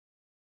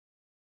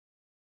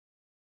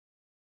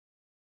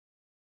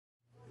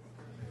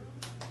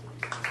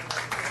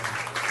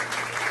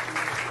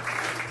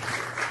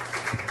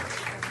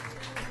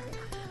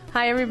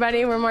Hi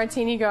everybody, we're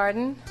Martini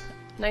Garden.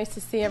 Nice to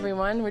see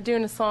everyone. We're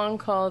doing a song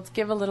called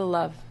Give a Little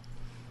Love.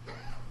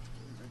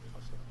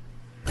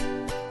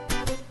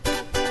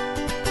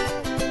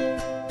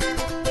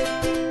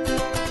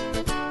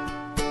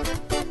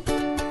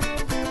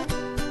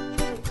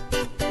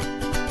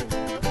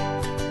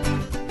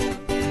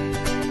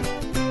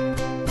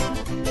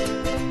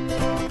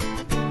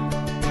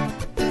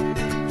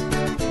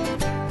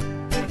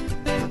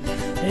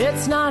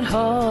 It's not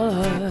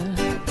hard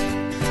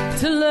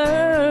to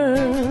learn.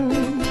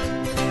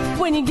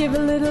 When you give a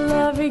little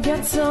love, you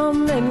get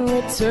some in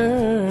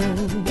return.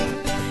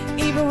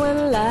 Even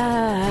when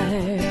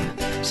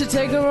life should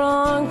take a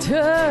wrong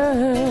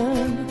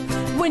turn,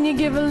 when you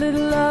give a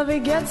little love, you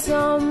get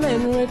some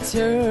in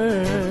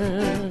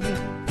return.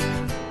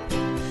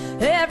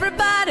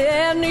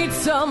 Everybody needs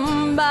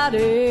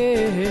somebody.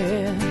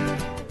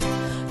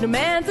 No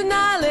man's an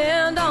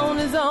island on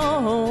his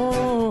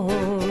own.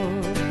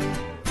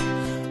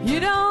 You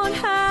don't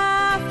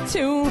have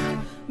to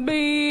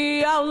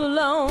be all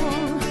alone.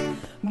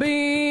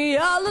 Be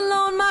all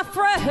alone, my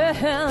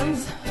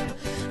friends.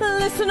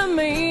 Listen to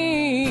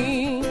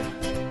me.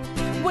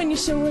 When you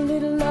show a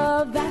little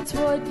love, that's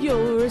what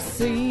you'll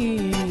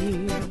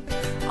receive.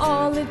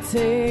 All it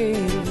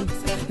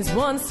takes is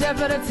one step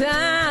at a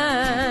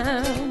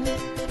time.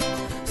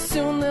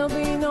 Soon there'll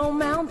be no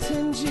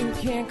mountains you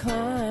can't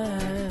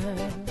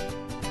climb.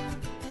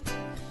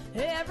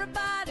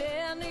 Everybody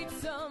needs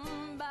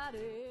somebody.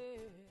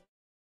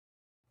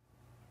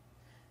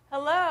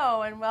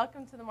 Hello, and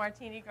welcome to the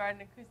Martini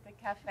Garden Acoustic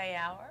Cafe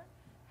Hour.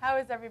 How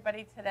is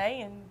everybody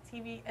today in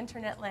TV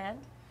internet land?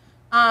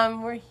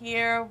 We're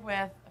here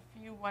with a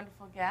few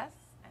wonderful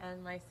guests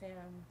and my Sam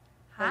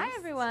host. Hi,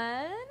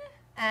 everyone.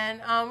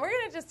 And we're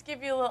going to just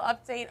give you a little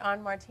update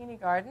on Martini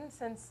Garden,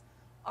 since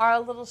our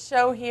little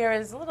show here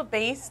is a little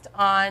based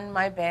on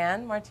my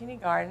band, Martini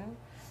Garden,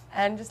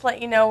 and just let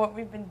you know what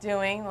we've been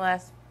doing the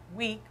last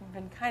week. We've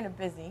been kind of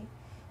busy.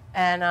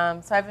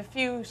 And so I have a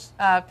few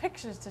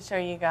pictures to show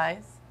you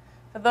guys.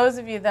 For those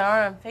of you that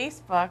are on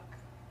Facebook,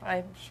 but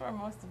I'm sure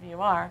most of you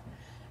are.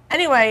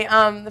 Anyway,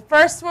 the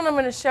first one I'm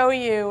going to show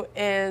you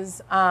is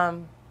a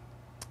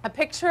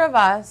picture of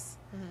us,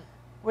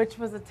 which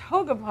was a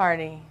toga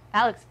party.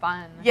 That looks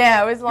fun.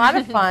 Yeah, it was a lot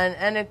of fun.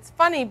 And it's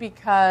funny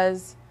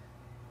because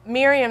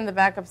Miriam, the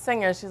backup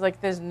singer, she's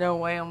like, there's no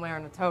way I'm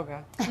wearing a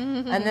toga.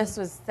 And this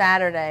was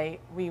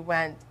Saturday. We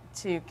went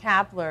to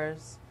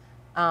Kapler's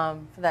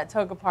for that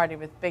toga party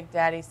with Big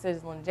Daddy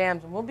Sizzlin'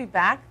 Jams. And we'll be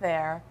back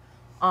there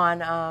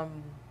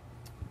on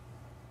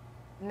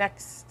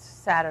next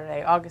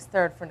Saturday, August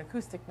 3rd, for an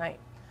acoustic night,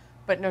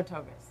 but no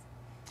togas.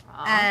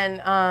 And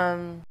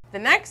the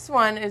next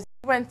one is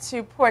we went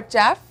to Port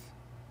Jeff.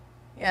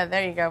 Yeah,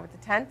 there you go, with the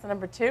tent,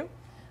 number 2.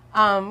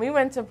 We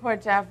went to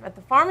Port Jeff at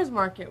the farmer's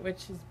market,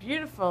 which is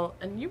beautiful,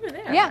 and you were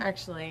there,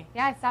 actually.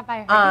 Yeah, I stopped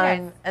by her.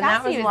 And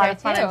that was a lot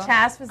of fun. And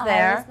Chas was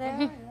there. I was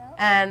there.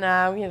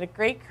 And we had a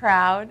great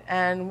crowd,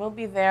 and we'll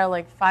be there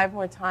like 5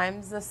 more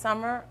times this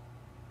summer,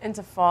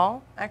 into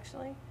fall,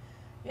 actually.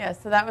 Yeah,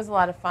 so that was a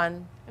lot of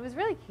fun. It was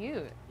really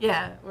cute.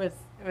 Yeah, it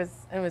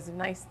was a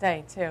nice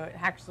day too. It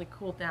actually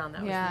cooled down.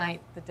 That was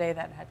the day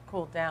that had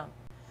cooled down.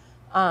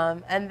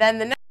 And then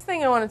the next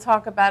thing I want to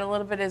talk about a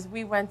little bit is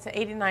we went to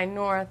 89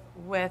 North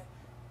with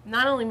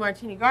not only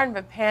Martini Garden,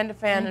 but Panda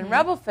Fan and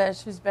Rebel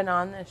Fish, who's been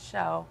on this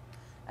show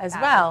as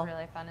well. That was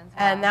really fun as well.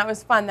 And that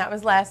was fun. That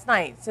was last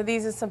night. So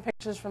these are some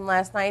pictures from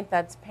last night.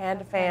 That's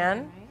Panda Fan.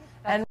 Right?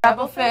 And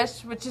Rebel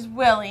Fish, which is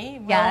Willie.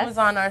 Will was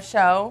on our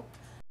show.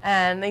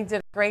 And they did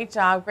a great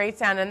job, great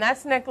sound. And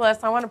that's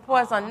Nicholas. I want to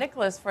pause on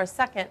Nicholas for a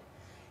second.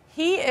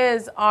 He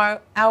is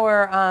our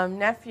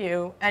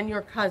nephew and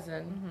your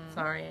cousin.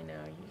 Sorry, I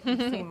know.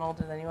 You seem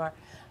older than you are.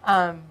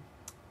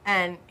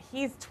 And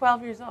he's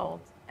 12 years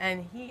old.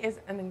 And he is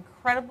an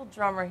incredible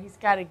drummer. He's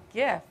got a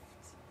gift.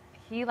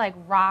 He,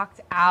 rocked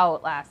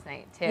out last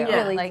night, too. He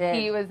really did.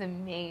 He was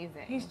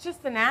amazing. He's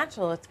just a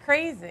natural. It's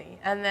crazy.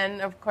 And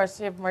then, of course,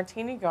 you have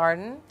Martini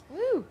Garden.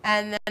 Woo.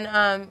 And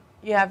then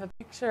you have a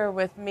picture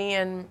with me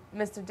and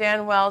Mr.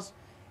 Dan Welsh.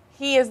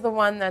 He is the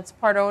one that's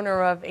part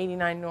owner of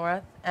 89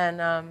 North. And,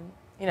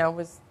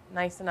 was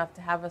nice enough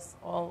to have us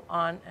all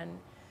on. And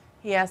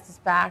he asked us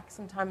back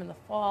sometime in the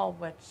fall,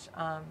 which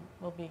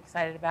we'll be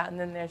excited about. And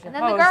then there's your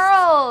host. The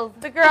girls.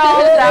 The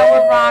girls that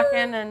were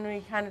rocking, and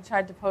we kind of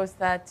tried to post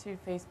that to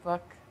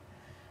Facebook.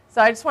 So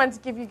I just wanted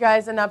to give you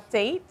guys an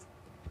update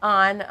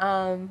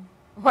on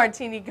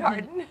Martini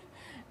Garden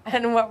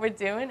and what we're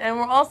doing. And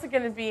we're also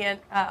going to be on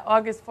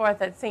August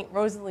 4th at St.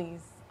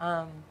 Rosalie's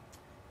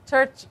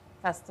Church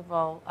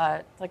Festival.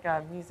 It's like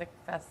a music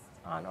fest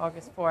on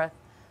August 4th.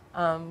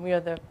 We are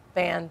the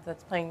band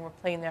that's playing. We're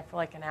playing there for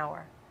like an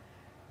hour.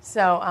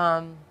 So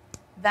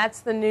that's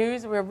the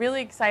news. We're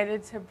really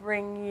excited to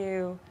bring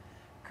you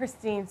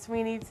Christine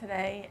Sweeney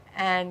today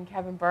and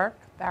Kevin Burke,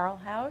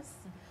 Barrelhouse.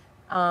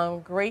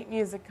 Great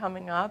music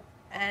coming up,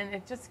 and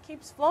it just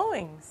keeps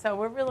flowing. So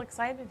we're real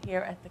excited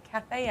here at the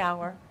Cafe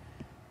Hour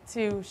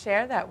to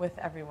share that with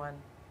everyone.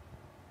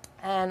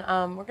 And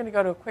we're going to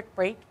go to a quick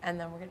break, and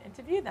then we're going to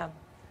interview them.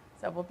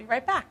 So we'll be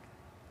right back.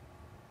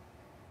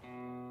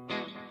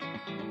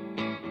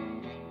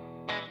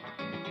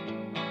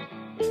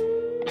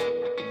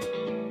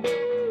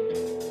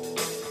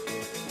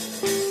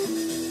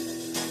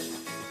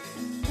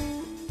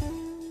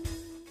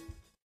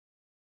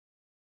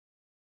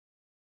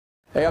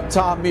 Hey, I'm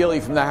Tom Mealy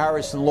from the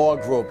Harrison Law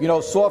Group. You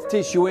know, soft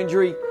tissue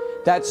injury,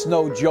 that's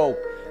no joke.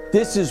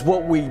 This is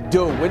what we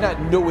do. We're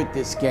not new at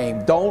this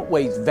game. Don't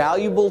waste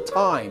valuable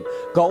time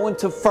going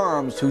to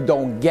firms who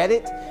don't get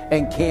it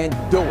and can't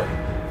do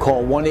it.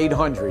 Call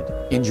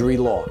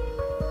 1-800-INJURY-LAW.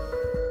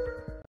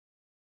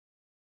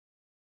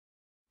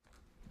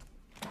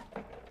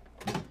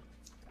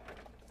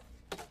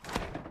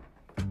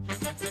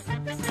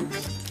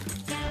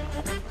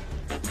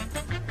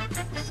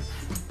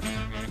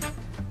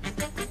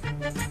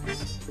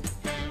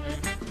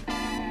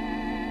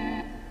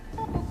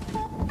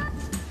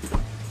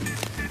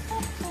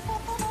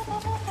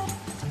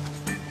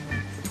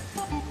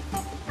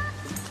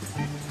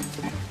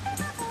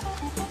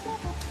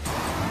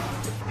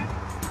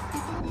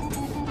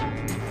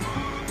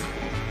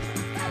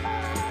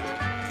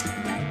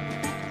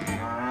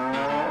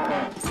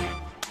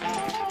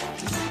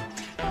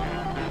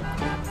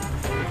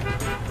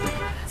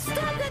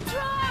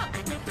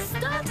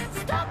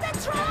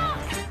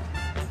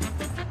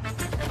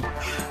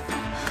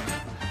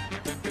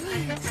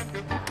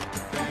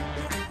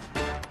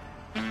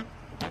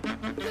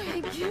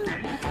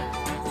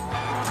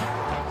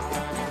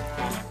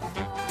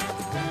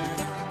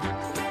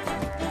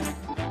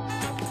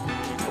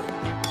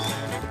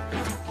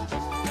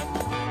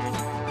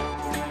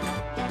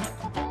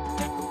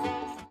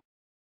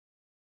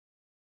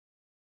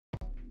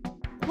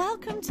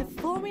 Welcome to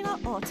Formula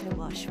Auto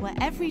Wash, where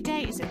every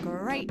day is a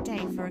great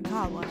day for a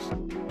car wash.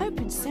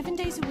 Open 7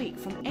 days a week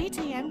from 8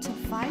 a.m. till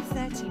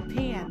 5:30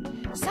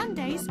 p.m.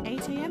 Sundays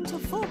 8 a.m. till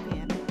 4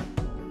 p.m.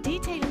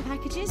 Detailing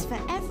packages for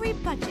every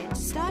budget,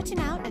 starting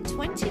out at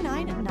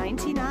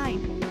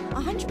 $29.99.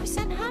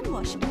 100% hand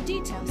wash and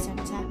detail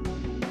centre.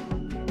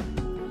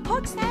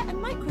 Horsehair and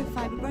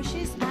microfiber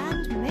brushes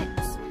and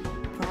mitts.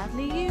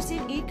 Proudly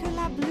using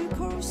Ecolab Blue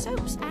Coral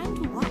soaps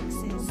and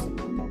waxes.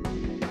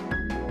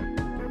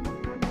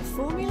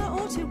 Formula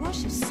Auto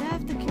Wash has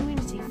served the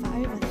community for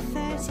over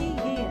 30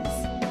 years.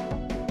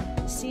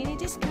 Senior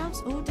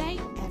discounts all day,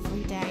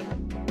 every day.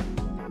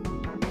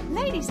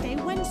 Ladies' Day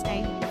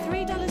Wednesday,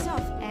 $3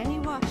 off any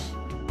wash.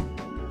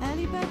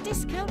 Early bird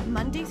discount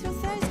Monday through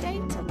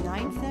Thursday till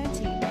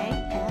 9:30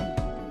 a.m.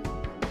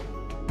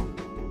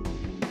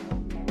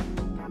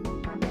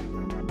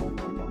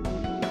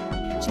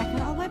 Check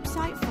out our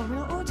website,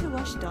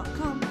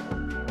 formulaautowash.com.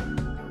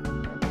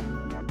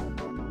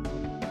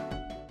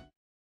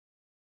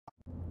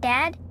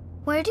 Dad,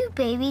 where do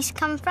babies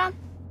come from?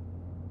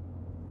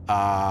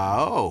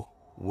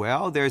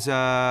 Well, there's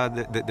that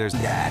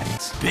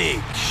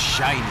big,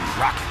 shiny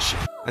rocket ship.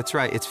 That's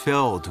right, it's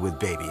filled with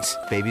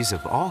babies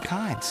of all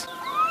kinds.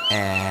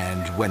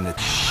 And when the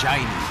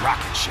shiny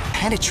rocket ship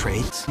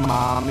penetrates,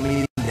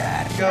 Mommy and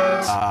Dad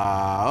goes,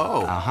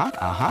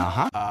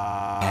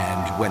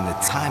 and when the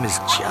time is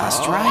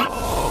just right,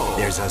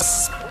 there's a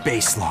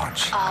space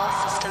launch. All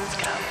systems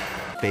go.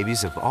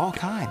 Babies of all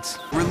kinds.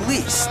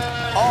 Released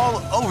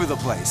all over the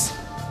place.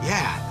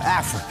 Yeah,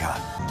 Africa.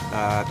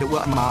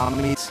 Well,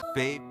 Mommy's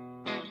baby.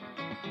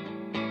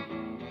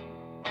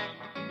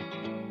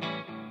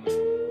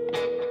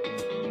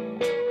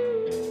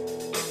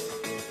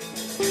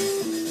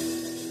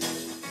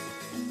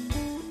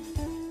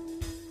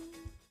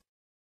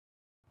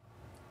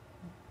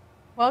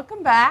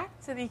 Welcome back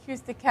to the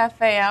Acoustic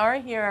Cafe Hour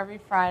here every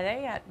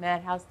Friday at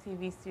Madhouse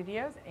TV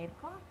Studios, 8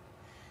 o'clock.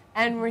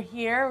 And we're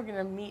going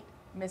to meet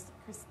Miss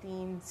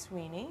Christine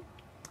Sweeney.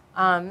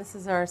 This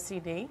is our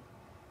CD,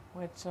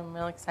 which I'm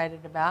really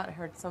excited about. I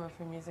heard some of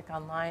her music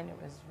online. It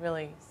was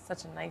really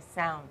such a nice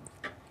sound.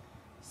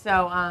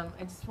 So I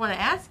just want to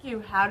ask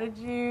you, how did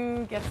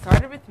you get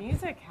started with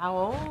music? How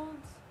old?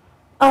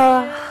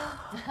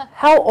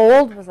 How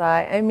old was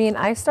I? I mean,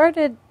 I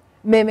started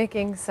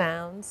mimicking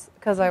sounds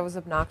because I was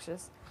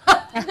obnoxious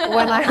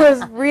when I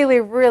was really,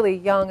 really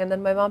young. And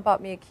then my mom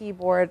bought me a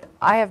keyboard.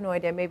 I have no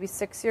idea, maybe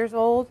 6 years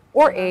old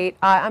or 8.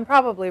 I'm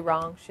probably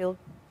wrong. She'll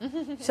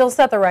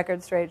set the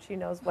record straight. She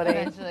knows what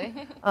age.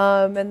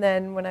 And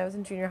then when I was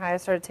in junior high, I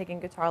started taking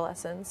guitar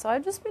lessons. So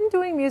I've just been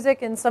doing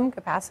music in some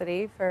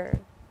capacity for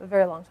a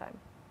very long time.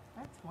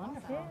 That's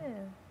wonderful.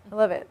 Yeah, I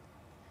love it.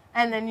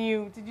 And then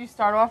did you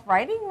start off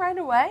writing right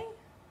away?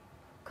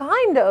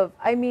 Kind of.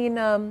 I mean,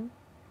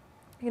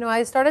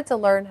 I started to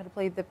learn how to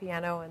play the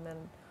piano, and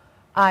then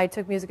I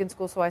took music in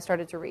school, so I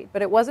started to read.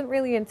 But it wasn't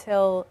really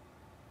until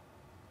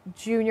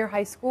junior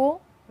high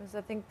school, it was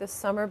I think the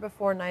summer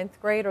before 9th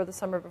grade or the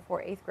summer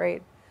before 8th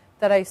grade,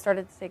 that I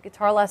started to take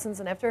guitar lessons.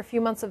 And after a few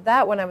months of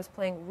that, when I was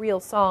playing real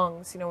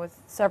songs,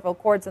 with several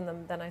chords in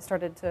them, then I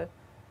started to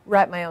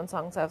write my own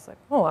songs. I was like,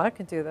 oh, I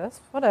can do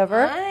this,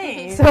 whatever.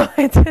 Nice. So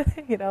I did,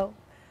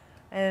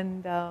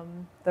 and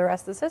the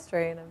rest is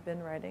history, and I've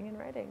been writing and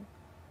writing.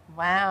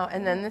 Wow.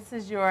 And then this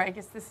is I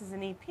guess this is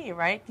an EP,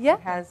 right? Yeah.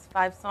 It has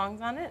 5 songs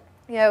on it?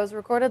 Yeah, it was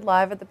recorded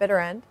live at the Bitter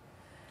End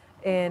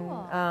in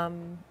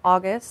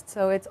August,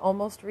 so it's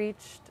almost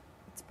reached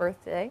its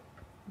birthday.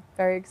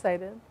 Very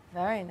excited.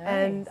 Very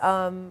nice.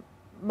 And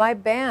my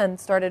band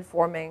started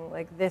forming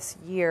like this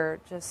year,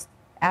 just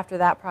after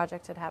that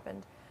project had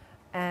happened.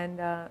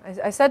 And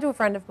I said to a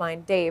friend of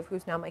mine, Dave,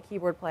 who's now my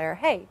keyboard player,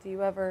 hey, do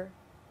you ever,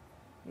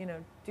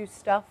 do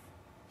stuff?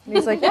 And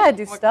he's like, yeah, I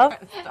do stuff.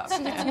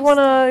 You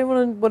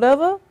wanna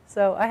whatever?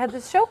 So I had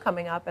this show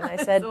coming up, and I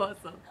said,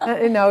 awesome.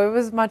 No, it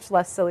was much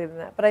less silly than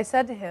that. But I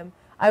said to him,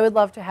 I would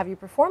love to have you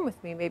perform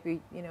with me.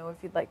 Maybe, if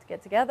you'd like to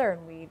get together.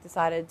 And we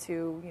decided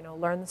to,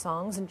 learn the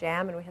songs and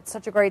jam, and we had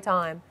such a great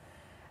time.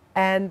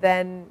 And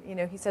then,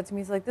 he said to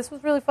me, he's like, this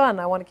was really fun.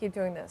 I want to keep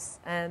doing this.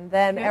 And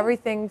then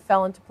everything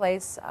fell into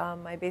place.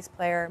 My bass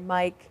player,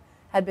 Mike,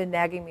 had been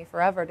nagging me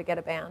forever to get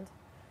a band.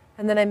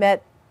 And then I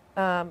met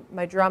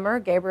my drummer,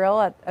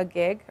 Gabriel, at a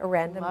gig, a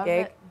random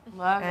gig.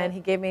 And he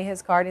gave me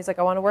his card. And he's like,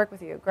 I want to work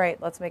with you.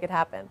 Great, let's make it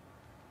happen.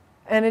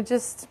 And it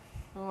just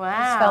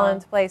fell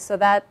into place. So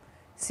that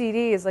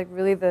CD is like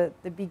really the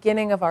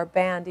beginning of our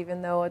band,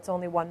 even though it's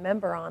only one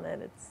member on it.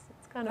 It's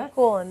kind of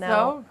cool. And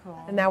now,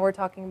 and now we're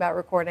talking about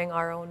recording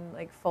our own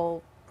like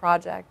full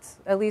project,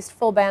 at least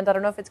full band. I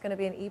don't know if it's going to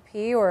be an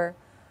EP or,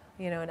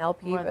 an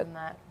LP, More but than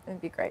that.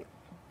 it'd be great.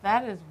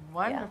 That is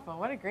wonderful.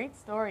 What a great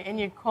story. And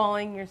you're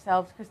calling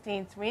yourselves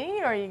Christine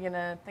Sweeney, or are you going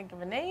to think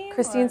of a name?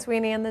 Christine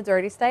Sweeney and the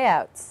Dirty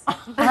Stayouts.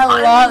 I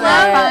love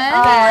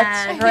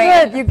it. Oh,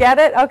 good. You get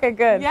it? Okay,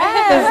 good.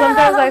 Yeah. Because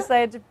sometimes I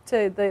say it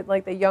to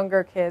the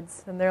younger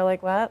kids, and they're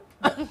like, what?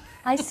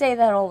 I say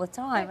that all the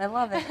time. I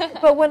love it.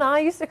 But when I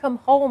used to come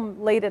home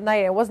late at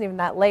night, it wasn't even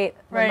that late,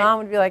 my Right. mom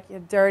would be like,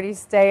 you dirty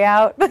stay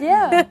out.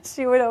 Yeah.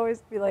 She would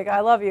always be like, I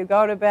love you,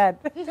 go to bed.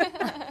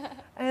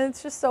 And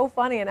it's just so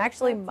funny. And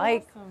actually,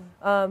 That's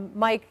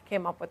Mike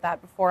came up with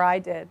that before I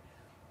did.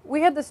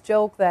 We had this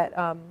joke that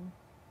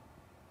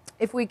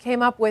if we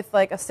came up with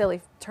like a silly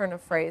turn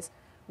of phrase,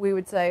 we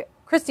would say,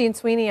 Christine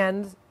Sweeney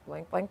and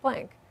blank, blank,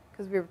 blank,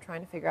 because we were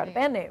trying to figure out a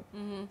band name.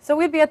 Mm-hmm. So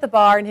we'd be at the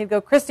bar, and he'd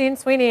go, Christine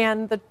Sweeney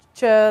and the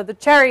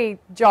cherry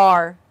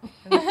jar.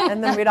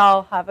 And then we'd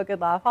all have a good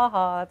laugh. Ha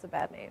ha, that's a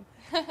bad name.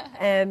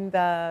 And,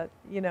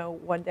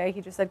 one day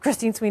he just said,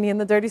 Christine Sweeney and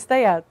the Dirty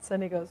Stayouts.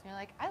 And he goes, You're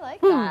like, I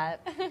like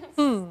that.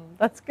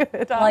 that's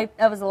good.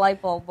 That was a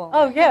light bulb moment.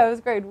 Oh, yeah, it was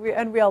great. We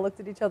all looked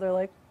at each other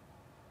like,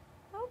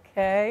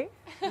 okay,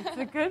 It's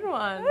a good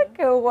one. that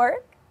could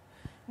work.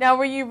 Now,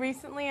 were you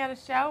recently at a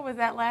show? Was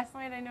that last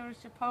night I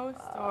noticed your post?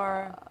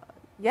 Or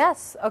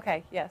Yes.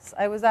 Okay. Yes.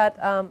 I was at.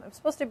 I was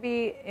supposed to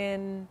be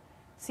in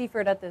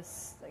Seaford at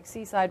this like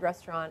seaside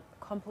restaurant,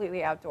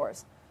 completely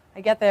outdoors.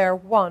 I get there.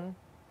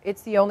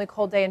 It's the only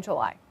cold day in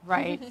July,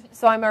 Right.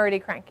 so I'm already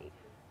cranky.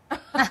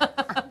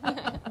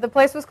 The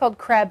place was called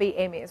Krabby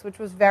Amy's, which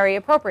was very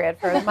appropriate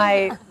for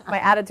my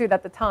attitude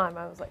at the time.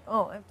 I was like,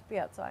 oh, I have to be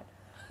outside.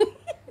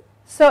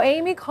 So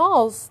Amy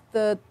calls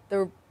the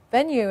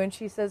venue, and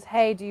she says,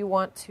 hey, do you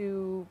want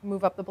to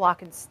move up the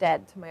block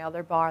instead to my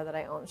other bar that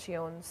I own? She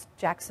owns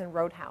Jackson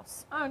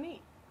Roadhouse. Oh,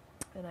 neat.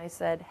 And I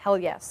said, hell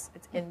yes.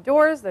 It's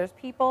indoors, there's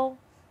people,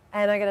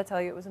 and I got to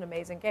tell you, it was an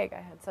amazing gig.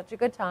 I had such a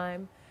good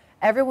time.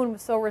 Everyone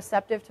was so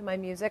receptive to my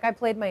music. I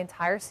played my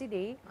entire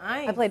CD.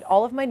 Nice. I played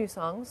all of my new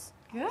songs.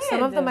 Good.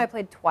 Some of them I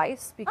played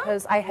twice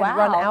because I had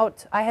run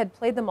out. I had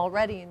played them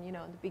already in the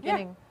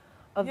beginning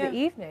of the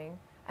evening.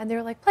 And they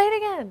were like, play it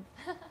again.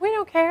 We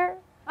don't care.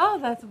 Oh,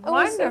 that's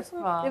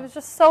wonderful. It was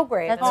just so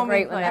great. That's And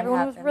great when that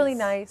everyone was really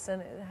happens. nice,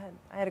 and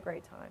I had a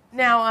great time.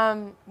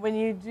 Now, when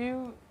you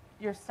do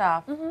your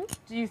stuff, Mm-hmm.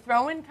 do you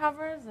throw in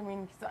covers? I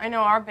mean, 'cause I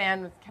know our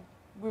band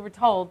we were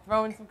told,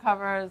 throw in some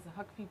covers,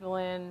 hook people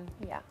in.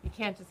 Yeah. You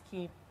can't just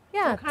keep.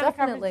 Yeah, So what kind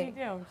definitely. of covers do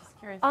you do? I'm just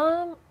curious.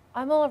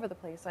 I'm all over the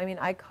place. I mean,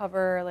 I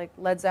cover like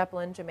Led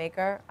Zeppelin,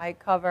 Jamaica. I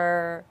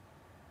cover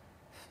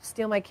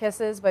 "Steal My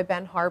Kisses" by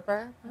Ben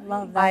Harper.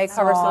 Love that I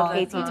cover some song.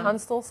 Katie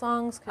Tunstall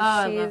songs Oh,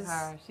 I because love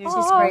her.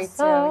 She's great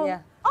too. Yeah.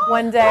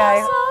 One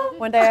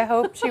day I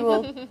hope she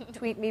will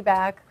tweet me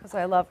back because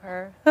I love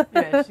her.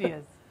 Yeah, she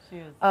is. She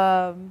is.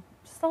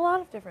 Just a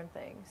lot of different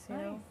things, Nice.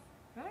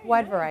 Very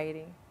wide nice.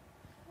 variety.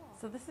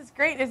 So this is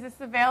great. Is this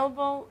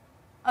available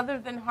other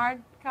than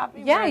hard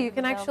copy? Yeah, Where is you it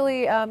can available?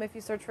 actually, if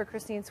you search for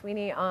Christine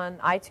Sweeney on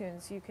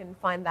iTunes, you can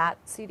find that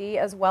CD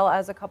as well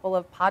as a couple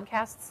of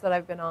podcasts that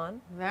I've been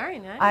on. Very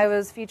nice. I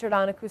was featured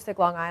on Acoustic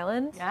Long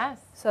Island. Yes.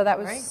 So that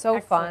was Great. so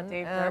Excellent, fun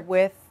Dave Burke.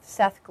 with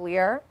Seth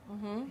Gleer.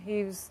 Mm-hmm.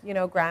 He's,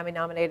 Grammy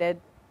nominated,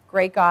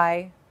 great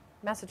guy,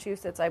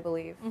 Massachusetts, I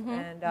believe,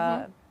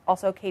 and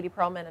also Katie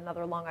Perlman,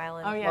 another Long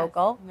Island Oh, yes.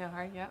 local. Know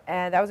her, yeah.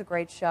 And that was a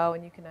great show,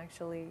 and you can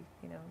actually,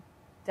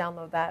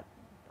 download that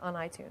on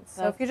iTunes.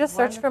 So if That's you just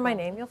search for my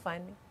wonderful. name, you'll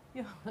find me.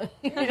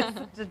 You're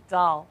such a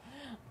doll.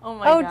 Oh,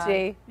 my Oh, God.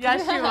 gee.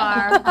 Yes, you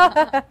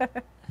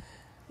are.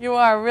 You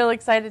are. Real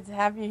excited to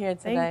have you here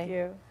today. Thank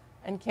you.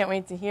 And can't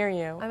wait to hear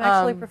you. I'm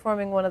actually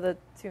performing one of the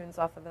tunes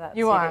off of that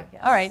You CD. are.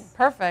 Yes. All right.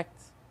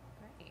 Perfect.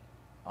 Great.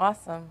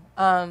 Awesome.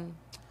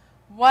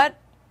 What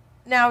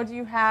now do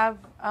you have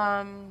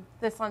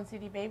this on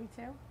CD Baby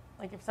too?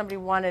 Like if somebody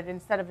wanted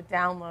instead of a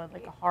download,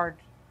 like a hard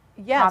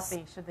Yes.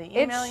 copy, should they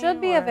It email you?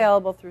 should be or-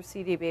 available through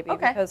CD Baby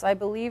Okay. because I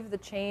believe the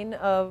chain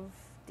of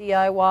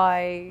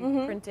DIY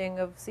Mhm. printing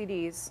of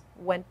CDs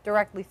went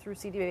directly through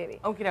CD Baby.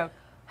 Okie doke.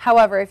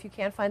 However, if you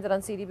can't find it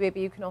on CD Baby,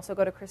 you can also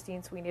go to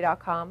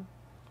ChristineSweeney.com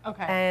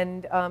Okay.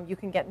 And you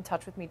can get in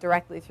touch with me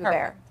directly through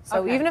there. Perfect. So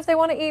Okay. even if they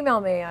want to email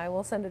me, I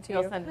will send it to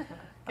You'll you. send it to me.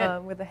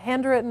 Good. With a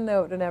handwritten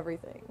note and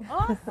everything.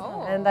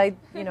 Awesome. And I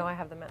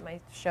have them at my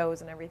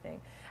shows and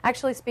everything.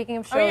 Actually, speaking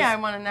of shows, Oh yeah, I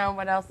want to know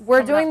what else. is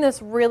we're coming doing up.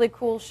 this really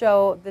cool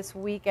show this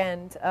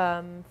weekend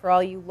for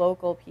all you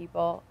local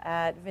people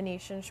at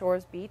Venetian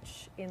Shores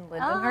Beach in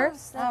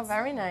Lindenhurst. Oh,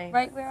 very nice.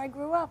 Right where I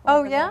grew up. Oh,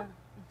 over yeah? there.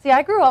 See,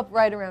 I grew up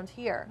right around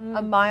here,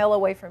 a mile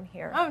away from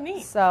here. Oh,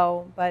 neat.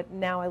 So, but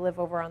now I live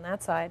over on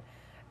that side.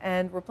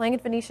 And we're playing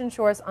at Venetian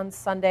Shores on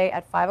Sunday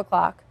at 5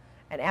 o'clock.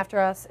 And after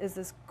us is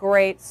this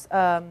great,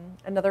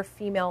 another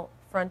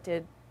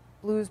female-fronted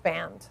blues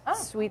band,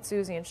 Sweet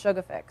Susie and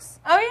Sugarfix.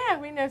 Oh yeah,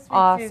 we know Sweet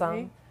Awesome.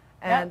 Susie.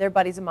 And Yep. they're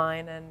buddies of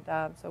mine. And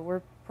so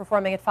we're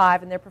performing at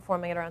 5, and they're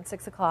performing at around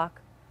 6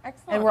 o'clock.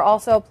 Excellent. And we're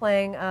also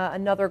playing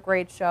another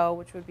great show,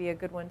 which would be a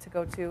good one to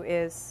go to,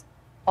 is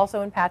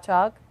also in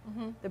Patchogue,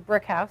 the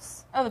Brick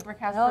House, Oh, the Brick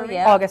House. Oh, Brewery?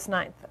 yeah. August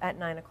 9th at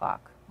 9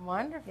 o'clock.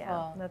 Wonderful.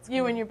 Yeah, that's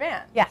you cool. and your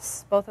band.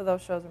 Yes, both of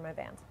those shows are my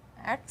band.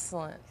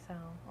 Excellent. So,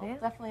 We'll yeah.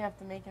 definitely have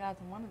to make it out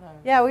to one of those.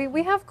 Yeah,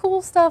 we have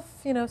cool stuff,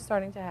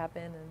 starting to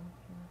happen, and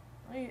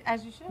Well,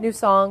 as you should. new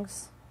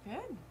songs.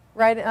 Good.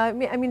 Right? I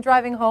mean,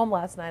 driving home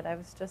last night,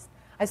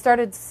 I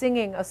started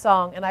singing a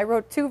song, and I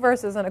wrote 2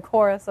 verses and a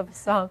chorus of a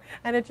song,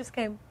 and it just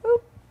came,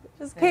 boop, it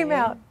just came See?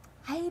 out.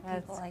 I hate That's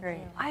people like great.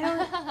 you. I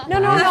don't.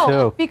 No,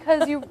 too.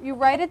 because you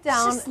write it It's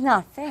down. just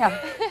not fair.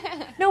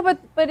 No, but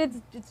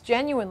it's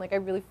genuine. Like I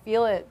really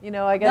feel it.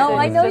 I guess No,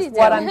 I it's know just you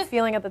what do. I'm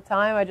feeling at the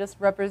time. I just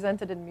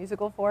represent it in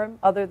musical form,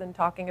 other than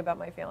talking about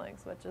my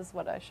feelings, which is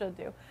what I should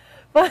do.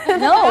 But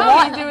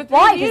No, you do it through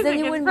why? Because music. then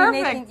you It's wouldn't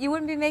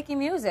perfect. be making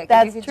music.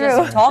 That's if you could true.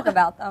 just talk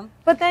about them.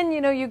 But then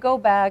you go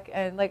back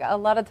and like a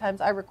lot of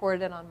times I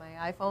record it on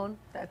my iPhone.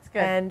 That's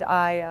good. And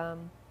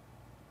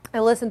I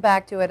listen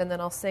back to it, and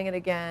then I'll sing it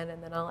again,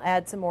 and then I'll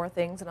add some more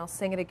things, and I'll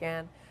sing it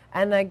again.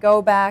 And I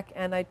go back,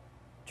 and I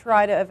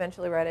try to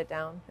eventually write it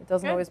down. It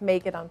doesn't Good. always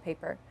make it on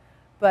paper.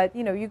 But,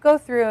 you go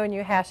through and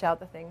you hash out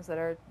the things that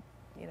are,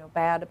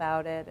 bad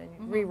about it, and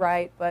you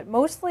rewrite. But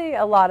mostly,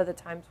 a lot of the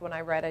times when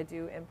I write, I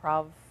do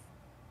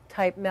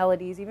improv-type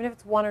melodies, even if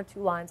it's 1 or 2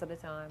 lines at a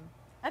time.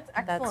 That's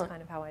excellent. That's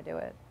kind of how I do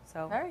it.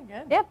 So, Very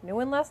good. Yep, new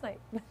one last night.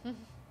 Do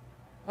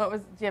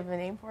you have a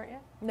name for it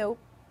yet? Nope,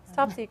 it's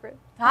top secret.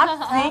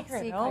 Top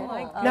secret. secret. Oh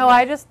my God. No,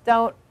 I just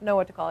don't know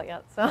what to call it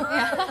yet. So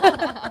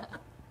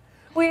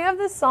we have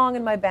this song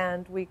in my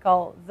band we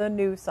call the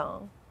new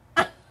song.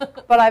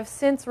 But I've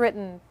since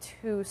written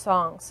 2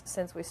 songs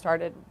since we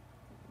started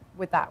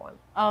with that one.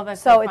 Oh,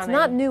 that's So so it's funny.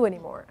 not new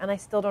anymore, and I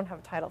still don't have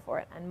a title for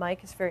it. And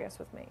Mike is furious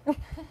with me.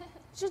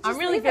 Should I'm just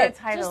really leave good it. at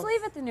titles. Just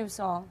leave it the new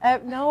song.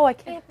 No, I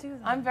can't do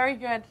that. I'm very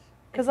good.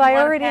 Because If you I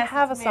wanna already pass it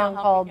have to a me, I'll song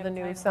help called you The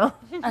get a New title.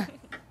 Song.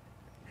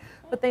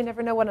 But they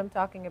never know what I'm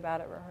talking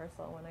about at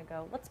rehearsal when I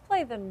go, let's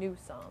play the new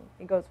song.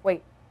 He goes,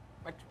 wait,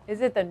 Which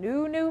is it the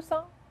new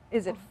song?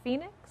 Is it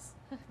Phoenix?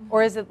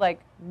 Or is it like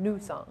new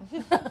song?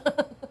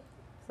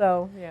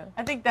 So, yeah.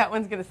 I think that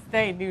one's going to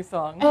stay new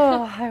song.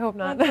 Oh, I hope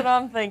not. That's what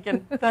I'm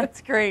thinking.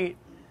 That's great.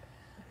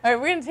 All right,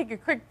 we're going to take a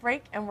quick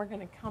break, and we're going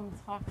to come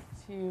talk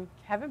to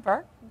Kevin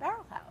Burke from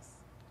Barrelhouse.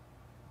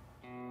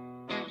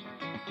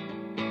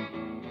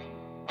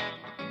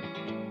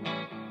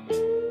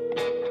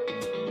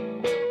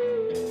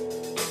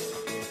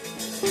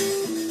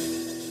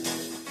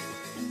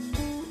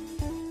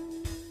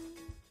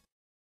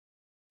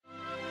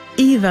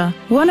 Eva,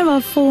 one of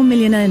our 4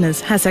 million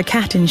owners, has her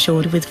cat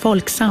insured with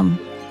Folksam.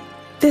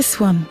 This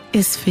one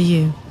is for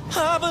you.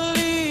 I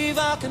believe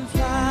I can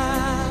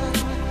fly.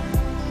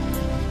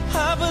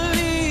 I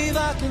believe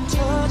I can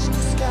touch the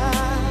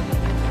sky.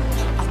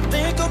 I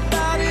think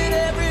about it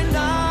every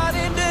night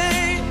and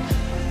day.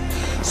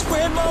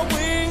 Spread my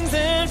wings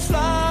and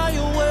fly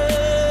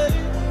away.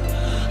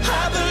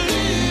 I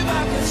believe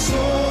I can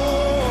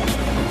soar.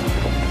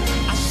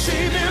 I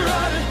see me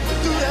running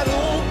through that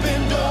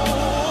open door.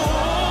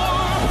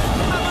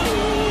 I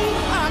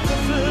believe I can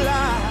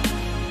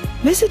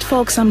fly. Visit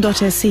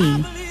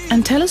folksam.se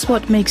and tell us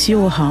what makes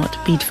your heart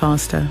beat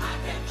faster.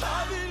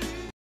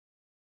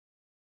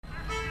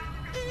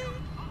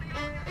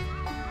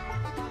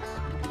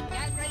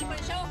 Guys, ready for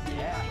the show?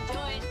 Yeah.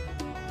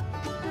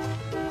 Enjoy.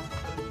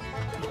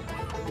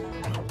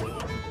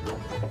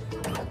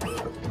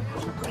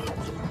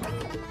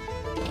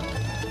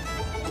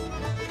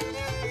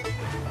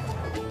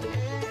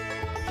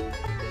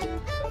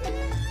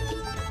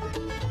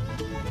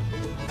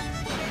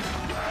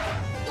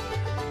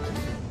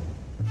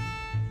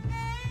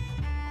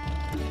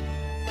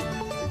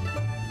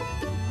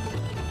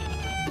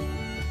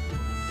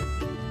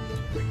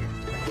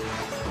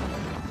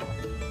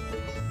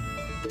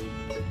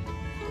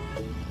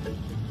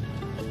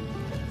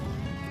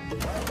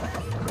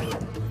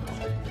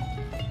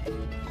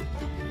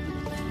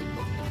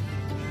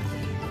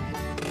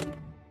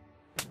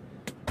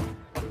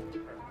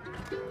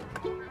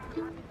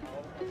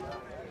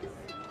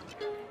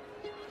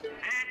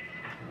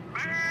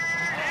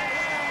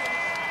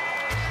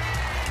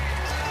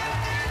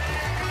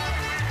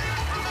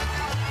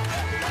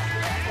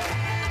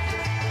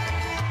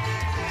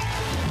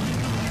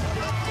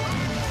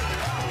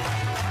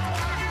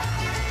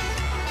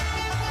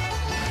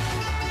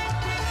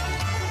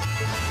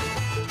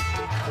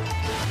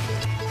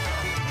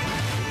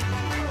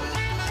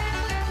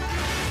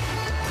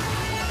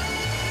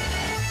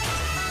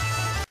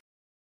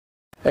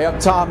 Hey, I'm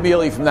Tom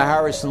Mealy from the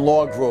Harrison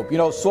Law Group. You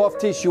know,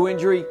 soft tissue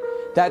injury,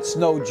 that's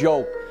no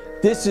joke.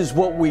 This is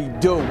what we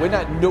do. We're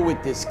not new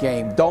at this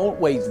game. Don't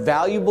waste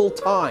valuable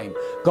time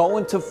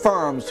going to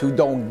firms who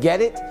don't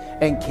get it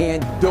and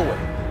can't do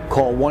it.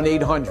 Call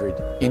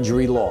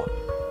 1-800-INJURY-LAW.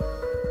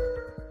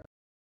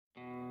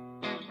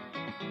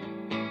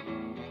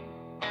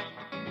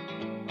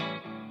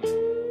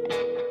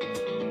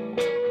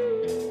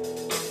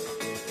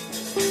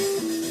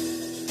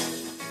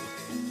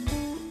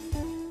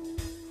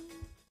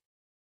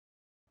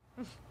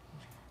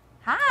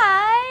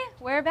 Hi,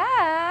 we're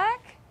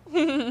back.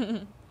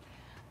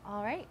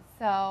 All right,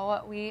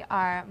 so we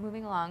are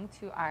moving along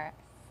to our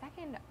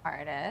second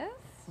artist.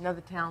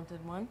 Another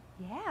talented one.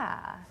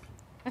 Yeah.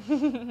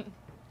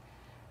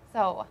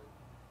 So,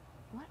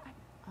 what?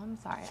 I'm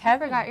sorry.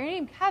 Kevin. I forgot your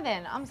name,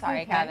 Kevin. I'm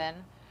sorry, Okay. Kevin.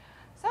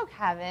 So,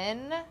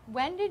 Kevin,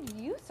 when did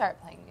you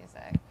start playing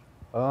music?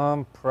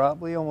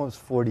 Probably almost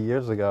 40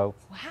 years ago.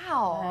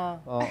 Wow.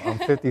 Well, I'm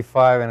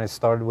 55 and I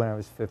started when I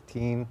was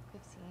 15.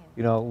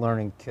 You know,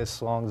 learning Kiss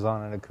songs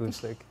on an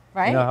acoustic.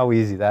 Right. You know how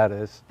easy that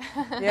is.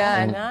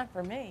 Yeah, And- not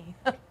for me.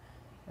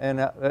 And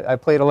I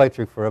played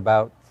electric for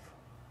about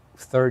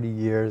 30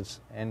 years,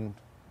 and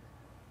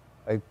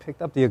I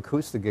picked up the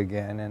acoustic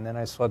again, and then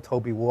I saw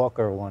Toby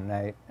Walker one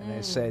night, and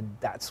I said,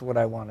 that's what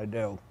I want to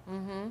do.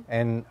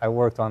 And I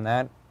worked on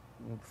that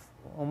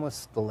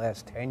almost the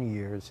last 10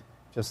 years,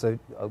 just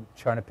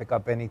trying to pick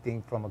up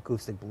anything from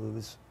acoustic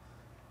blues.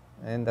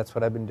 And that's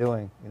what I've been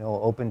doing, you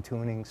know, open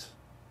tunings,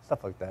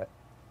 stuff like that.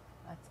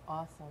 That's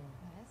awesome.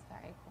 That is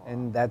very cool.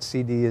 And that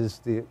CD is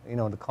the, you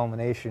know, the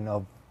culmination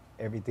of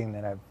everything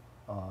that I've,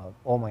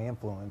 all my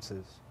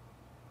influences.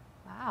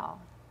 Wow.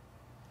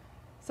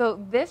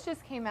 So this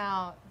just came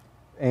out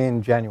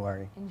In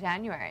January. in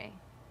January.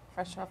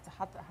 Fresh off the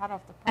hot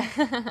off the press.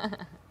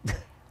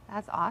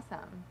 That's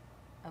awesome.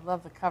 I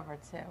love the cover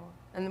too.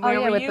 And Oh, where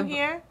yeah, were with you the-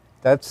 here?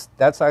 That's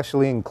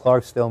actually in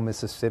Clarksdale,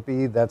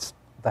 Mississippi. That's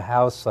the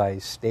house I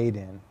stayed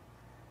in.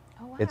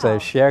 Oh, wow. It's a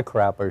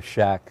sharecropper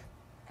shack.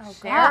 Oh,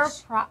 Share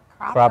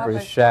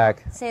Cropper's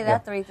shack. Say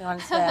that 3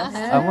 times fast.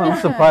 I'm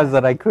surprised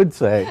that I could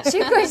say.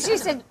 She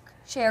said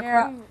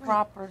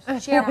Proper.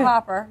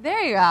 sharecropper.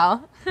 There you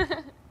go.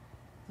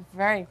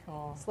 Very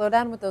cool. Slow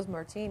down with those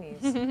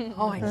martinis.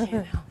 Oh, I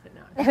can't help it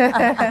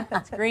now.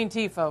 It's green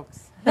tea,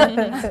 folks.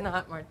 It's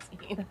not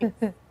martini.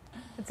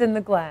 It's in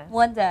the glass.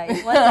 One day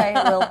it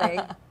will be.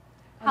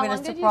 How I'm long going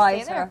to did you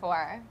surprise stay there her.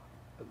 for?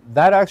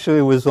 That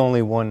actually was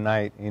only one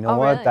night. You know Oh,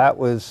 what? really? That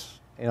was,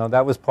 you know,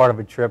 that was part of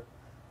a trip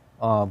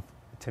to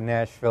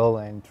Nashville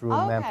and through Oh,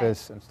 okay.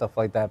 Memphis and stuff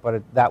like that.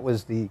 But that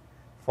was the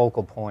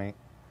focal point.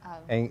 Oh.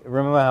 And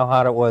remember how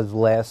hot it was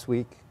last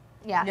week?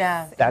 Yes.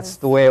 Yeah. That's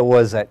the way it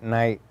was at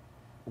night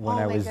when Oh,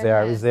 I my was there.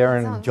 I goodness. was there That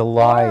in sounds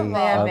July. horrible.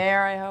 Yeah,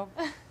 there, I hope.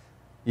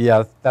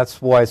 Yeah,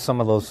 that's why some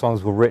of those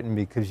songs were written,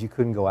 because you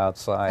couldn't go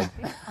outside.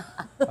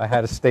 I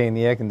had to stay in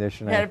the air You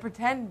conditioning. had to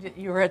pretend that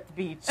you were at the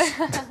beach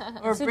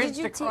or So did bridged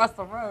you across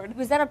the road.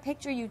 Was that a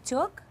picture you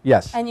took?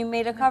 Yes. And you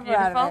made a cover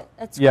out of Beautiful? it?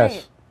 That's Yes.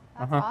 great.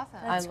 That's awesome.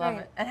 That's I love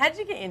great. it. And how'd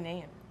you get your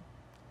name?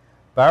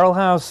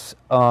 Barrelhouse,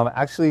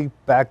 actually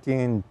back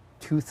in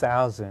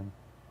 2000,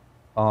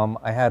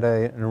 I had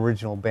an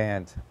original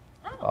band,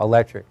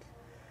 Electric.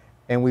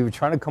 And we were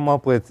trying to come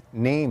up with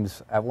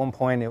names. At one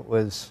point it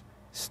was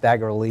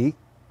Stagger Lee.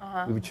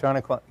 We were trying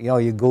to, you know,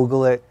 you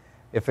Google it.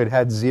 If it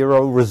had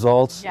 0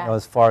 results, you know,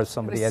 as far as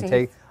somebody was had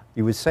safe. taken,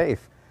 you was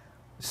safe.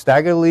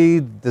 Stagger Lee,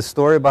 the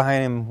story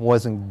behind him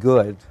wasn't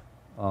good.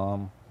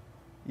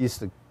 He used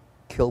to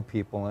kill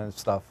people and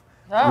stuff.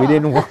 Oh. We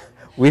didn't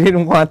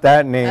want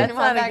that name. Didn't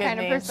want not a that good kind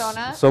name. of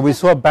persona. So we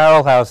saw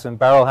Barrelhouse, and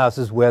Barrelhouse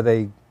is where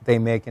they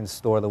make and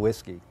store the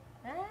whiskey.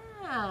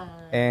 Ah.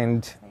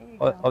 And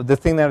the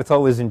thing that I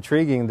thought was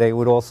intriguing, they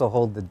would also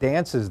hold the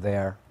dances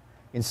there.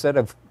 Instead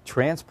of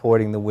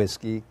transporting the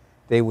whiskey,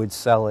 they would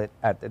sell it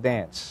at the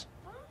dance.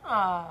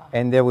 Ah.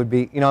 And there would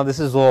be, you know, this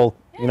is all,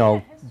 you know,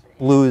 history.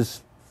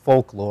 blues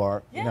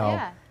folklore, you know.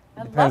 Yeah.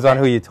 I It depends love on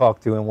who it. you talk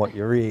to and what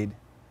you read.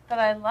 But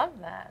I love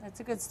that.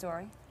 That's a good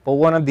story. But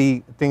one of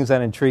the things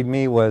that intrigued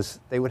me was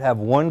they would have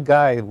one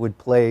guy who would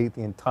play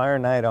the entire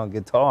night on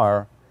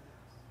guitar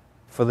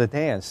for the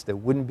dance. There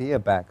wouldn't be a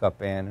backup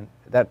band.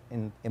 That,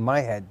 in my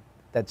head,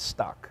 that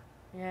stuck.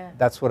 Yeah.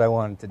 That's what I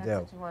wanted to That's do.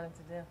 what you wanted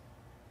to do.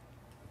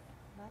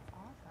 That's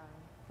awesome.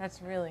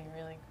 That's really,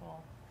 really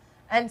cool.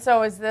 And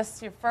so is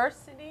this your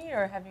first CD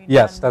or have you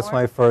Yes, done that's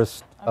more? my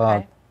first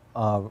Okay.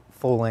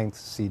 full-length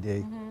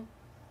CD. Mm-hmm.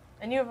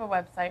 And you have a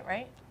website,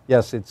 right?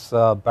 Yes, it's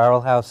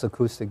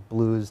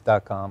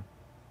barrelhouseacousticblues.com.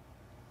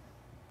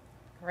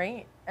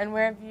 Great. And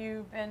where have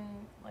you been,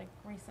 like,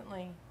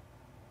 recently?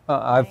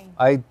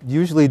 I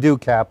usually do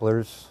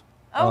Kapplers.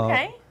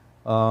 Okay.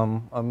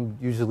 I'm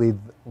usually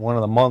one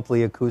of the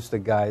monthly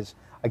acoustic guys.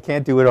 I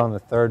can't do it on the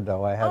 3rd,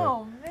 though. I had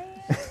Oh,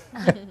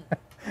 man.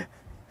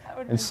 That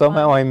would and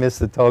somehow I missed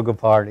the toga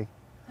party.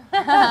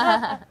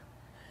 That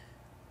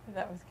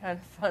was kind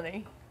of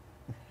funny.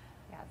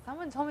 Yeah,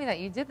 someone told me that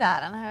you did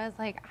that, and I was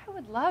like, I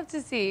would love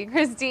to see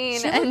Christine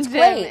She and looked Jim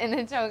great. in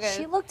the togas.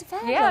 She looked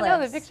fabulous. Yeah, no,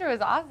 the picture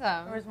was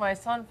awesome. Where's my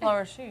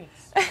sunflower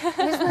sheets?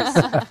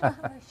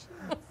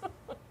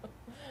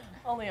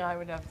 Only I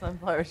would have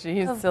sunflower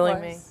sheets. Of Silly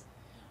course.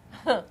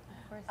 me.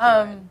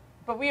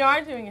 But we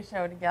are doing a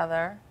show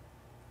together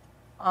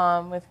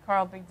with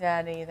Carl Big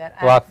Daddy. That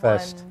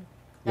Blockfest.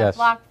 Yes.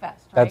 Blockfest, right?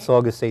 That's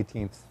August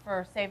 18th.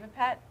 For Save a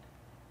Pet?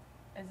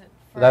 Is it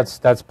for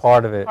That's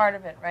part of it. Part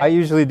of it, right? I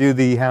usually do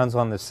the Hounds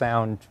on the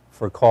Sound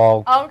for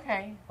Carl. Oh,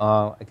 okay.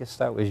 I guess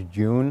that was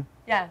June.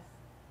 Yes.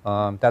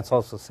 That's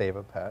also Save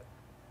a Pet.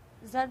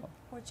 Is that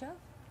Port Jeff?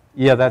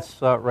 Yeah,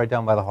 that's right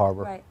down by the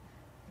harbor. Right.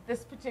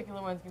 This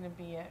particular one's going to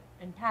be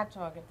in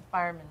Patchogue at the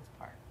Fireman's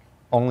Park.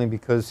 Only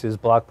because his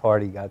block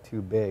party got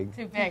too big.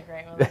 Too big,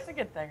 right? Well, that's a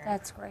good thing. Right?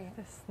 That's great.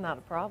 It's not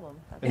a problem.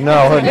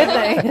 No,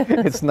 That's a good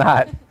thing. it's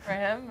not. For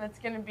him, it's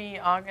going to be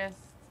August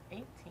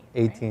 18th.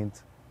 18th. Right?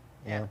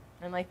 Yeah.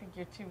 And I think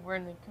we're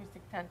in the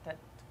acoustic tent at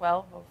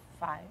 12:05.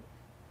 I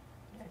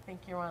think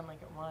you're on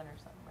like at 1 or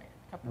something, right?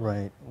 A couple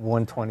Right,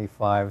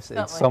 125. It's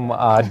like some that.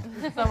 odd.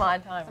 Some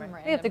odd time,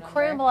 right? We have to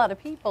cram a lot of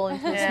people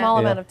into a Yeah. small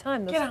Yeah. amount of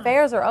time. Those Get on.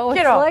 fairs are always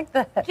Get off. like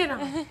that. Get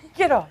on.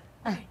 Get on.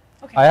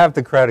 Okay. I have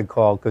to credit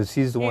Carl because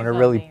he's the one He's who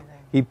really.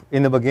 amazing.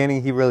 In the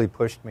beginning, he really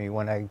pushed me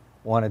when I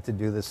wanted to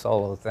do this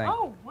solo thing.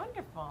 Oh,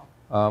 wonderful.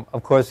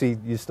 Of course, he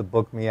used to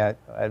book me at.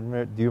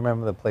 Do you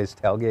remember the place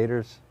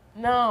Tailgaters?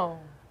 No.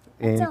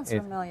 That sounds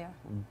familiar.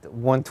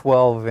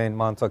 112 in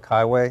Montauk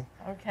Highway.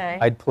 Okay.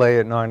 I'd play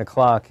at 9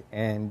 o'clock,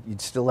 and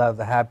you'd still have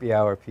the happy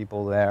hour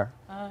people there,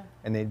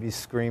 and they'd be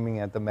screaming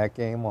at the Met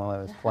game while I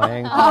was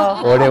playing,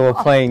 or they were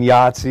playing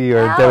Yahtzee,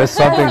 or there was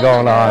something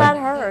going That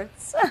on.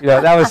 hurts. Yeah,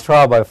 that was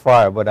trial by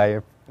fire, but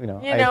I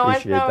appreciate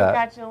what, though, that.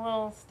 got you a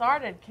little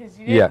started because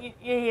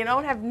you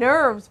don't have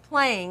nerves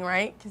playing,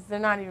 right? Because they're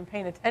not even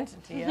paying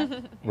attention to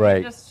you. Right.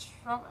 You just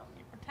you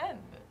pretend.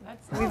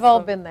 That's We've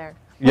all been there.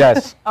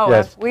 Yes,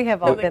 yes. We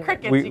have all been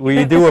crickets, there.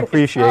 We do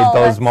appreciate Oh,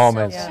 those that's so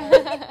moments.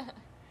 Yeah.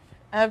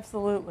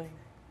 Absolutely.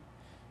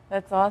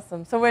 That's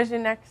awesome. So where's your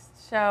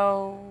next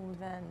show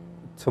then?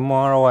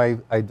 Tomorrow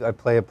I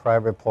play a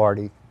private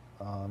party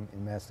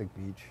in Mastic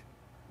Beach.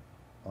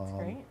 That's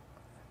great.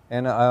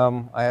 And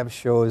I have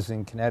shows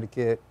in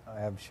Connecticut. I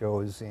have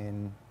shows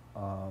in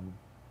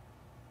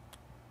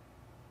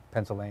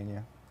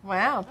Pennsylvania.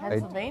 Wow,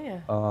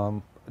 Pennsylvania.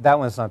 That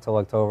one's not till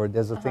October.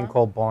 There's a thing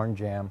called Barn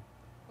Jam.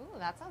 Ooh,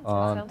 that sounds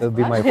fun. That'll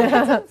be my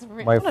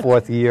really my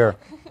fourth year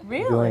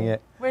Really? doing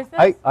it. Where's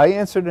this? I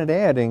answered an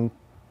ad in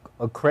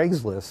a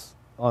Craigslist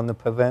on the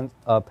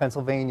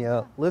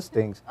Pennsylvania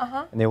listings,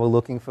 and they were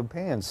looking for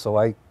bands. So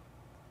I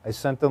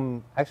sent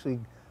them actually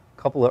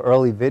a couple of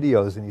early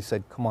videos, and he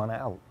said, "Come on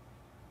out."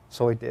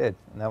 So I did,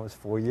 and that was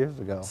 4 years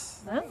ago.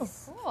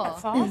 Nice. Cool.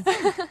 That's awesome.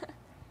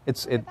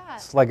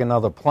 It's like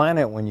another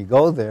planet when you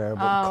go there,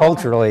 but Oh,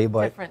 culturally,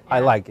 but different, I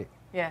yeah. like it.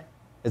 Yeah.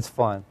 It's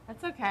fun.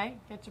 That's okay.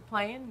 Get you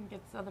playing and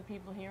gets other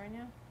people hearing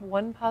you.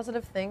 One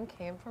positive thing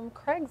came from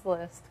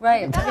Craigslist.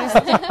 Right.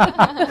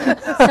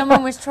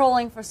 Someone was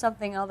trolling for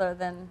something other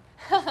than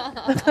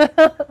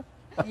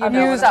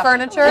Used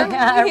furniture?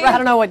 I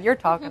don't know what you're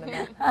talking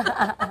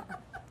about.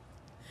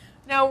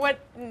 Now,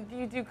 do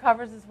you do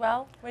covers as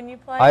well when you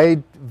play?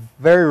 I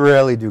very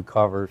rarely do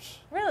covers.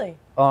 Really?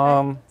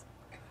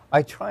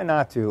 I try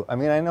not to. I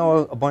mean, I know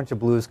a bunch of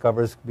blues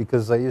covers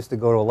because I used to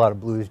go to a lot of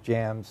blues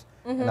jams,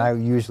 and I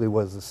usually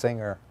was the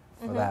singer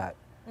for that.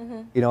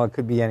 You know, it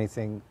could be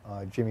anything,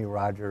 Jimmy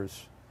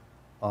Rogers,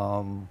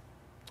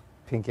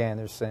 Pink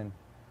Anderson.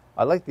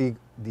 I like the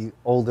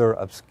older,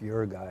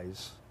 obscure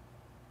guys.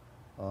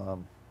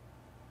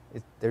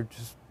 They're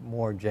just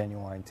more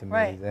genuine to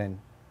me than...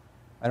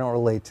 I don't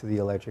relate to the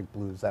electric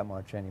blues that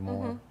much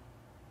anymore.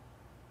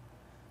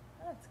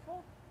 That's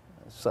cool.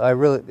 So I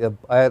really,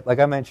 like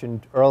I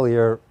mentioned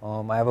earlier,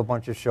 I have a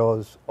bunch of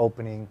shows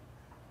opening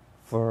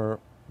for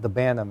the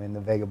band I'm in,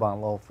 the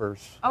Vagabond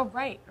Loafers. Oh,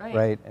 right.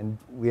 Right, and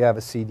we have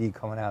a CD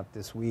coming out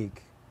this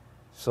week,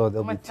 so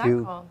there'll What's be two.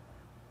 that called?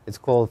 It's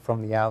called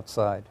From the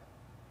Outside,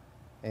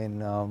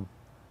 and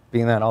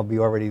being that I'll be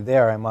already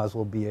there, I might as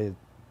well be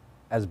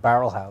as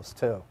Barrelhouse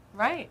too.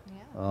 Right.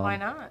 Yeah. Why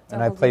not?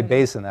 And I play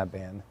bass in that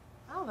band.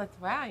 Oh, that's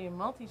wow. You're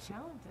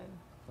multi-talented.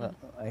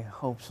 I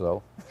hope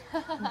so.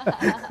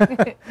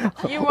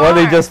 You Or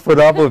they are. just put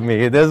up with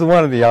me. There's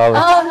one or the other.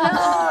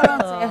 Oh, no,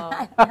 don't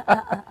say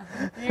that.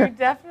 You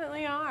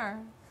definitely are.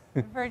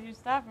 We've heard your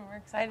stuff, and we're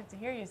excited to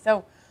hear you.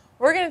 So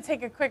we're going to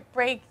take a quick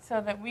break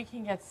so that we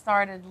can get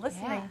started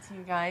listening to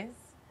you guys.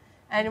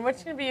 And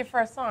what's going to be your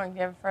first song? Do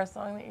you have a first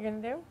song that you're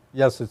going to do?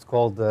 Yes, it's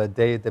called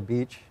Day at the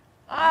Beach.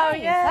 Oh,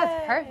 yeah.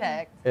 That's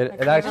perfect.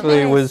 It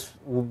actually was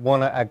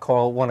one of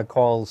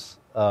Carl's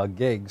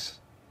gigs.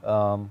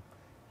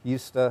 He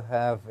used to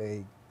have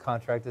a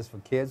Contractors for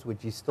Kids,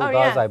 which he still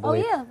does, I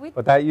believe. Oh, yeah.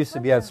 But that used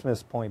to be at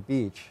Smith's Point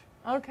Beach.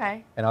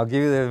 Okay. And I'll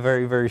give you the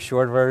very, very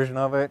short version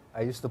of it.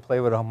 I used to play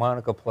with a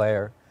harmonica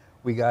player.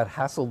 We got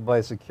hassled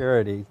by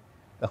security.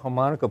 The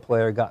harmonica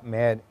player got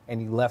mad,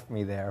 and he left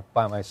me there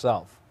by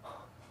myself.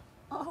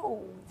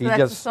 Oh. So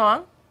that's the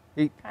song?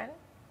 Kind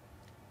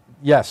of?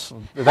 Yes,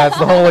 that's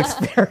the whole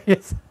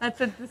experience. That's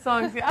what the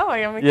song's. Oh,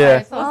 I'm excited Yeah. to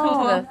listen to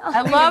this.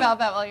 I'll think about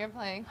that while you're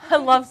playing. I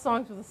love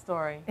songs with a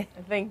story. I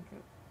think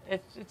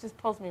it just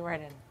pulls me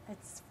right in.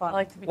 It's fun. I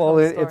like to be Well,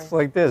 told stories. it's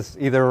like this: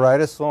 either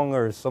write a song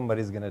or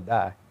somebody's gonna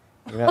die.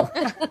 You know.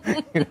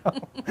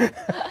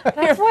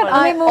 That's what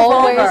I move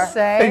always over.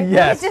 say.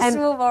 Yes. Just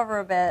move over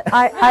a bit.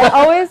 I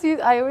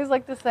always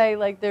like to say,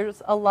 like,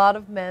 there's a lot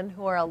of men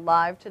who are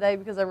alive today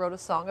because I wrote a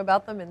song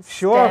about them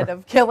instead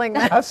of killing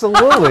them.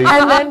 Absolutely.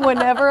 And then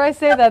whenever I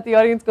say that, the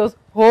audience goes,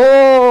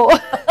 "Oh."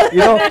 You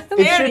know,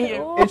 scared of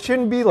you. it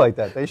shouldn't be like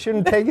that. They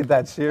shouldn't take it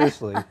that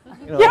seriously.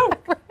 You know?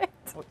 Joke.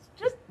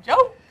 Just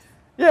joke.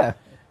 Yeah.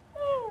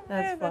 Oh,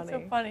 That's man, that's so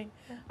funny. funny.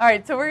 All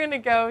right, so we're going to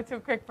go to a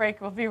quick break.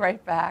 We'll be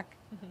right back.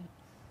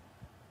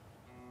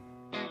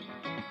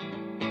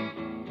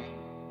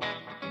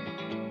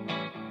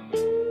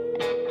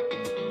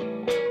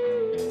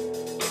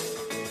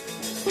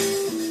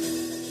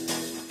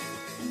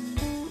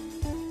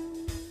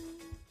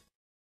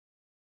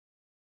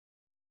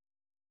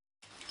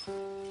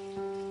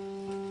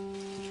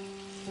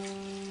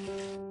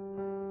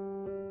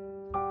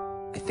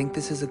 I think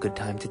this is a good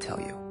time to tell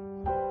you.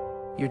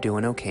 You're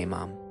doing okay,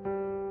 Mom.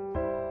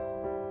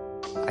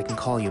 I can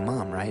call you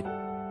Mom, right?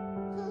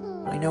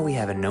 I know we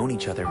haven't known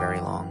each other very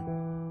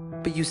long,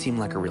 but you seem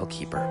like a real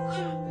keeper.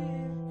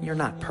 You're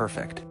not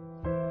perfect.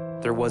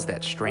 There was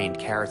that strained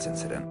carrots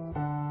incident,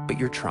 but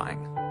you're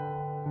trying.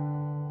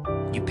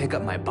 You pick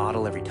up my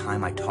bottle every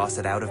time I toss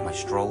it out of my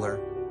stroller.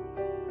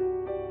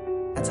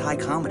 That's high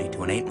comedy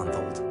to an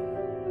 8-month-old.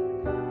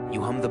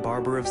 You hum the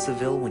Barber of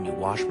Seville when you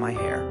wash my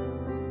hair.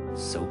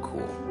 So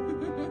cool.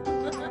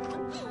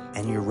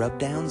 And your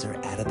rub-downs are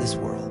out of this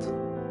world.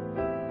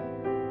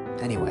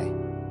 Anyway,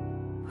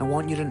 I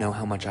want you to know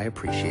how much I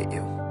appreciate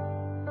you.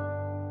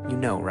 You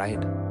know,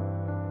 right?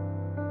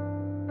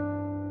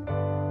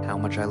 How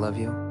much I love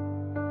you?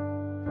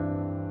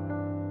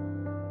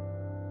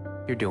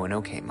 You're doing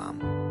okay, Mom.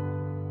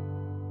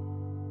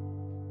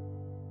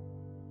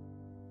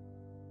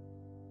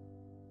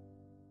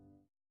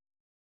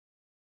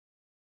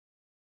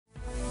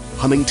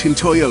 Huntington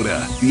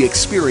Toyota, the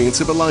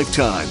experience of a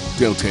lifetime.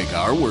 Don't take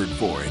our word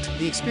for it.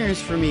 The experience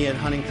for me at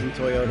Huntington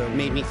Toyota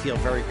made me feel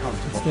very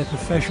comfortable. It's their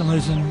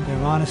professionalism, their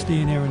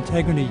honesty, and their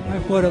integrity.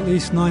 I've bought at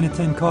least 9 or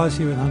 10 cars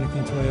here at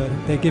Huntington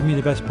Toyota. They give me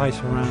the best price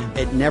around.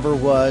 It never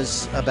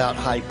was about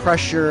high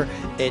pressure.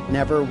 It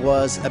never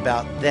was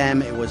about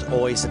them. It was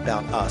always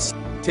about us.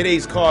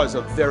 Today's cars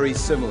are very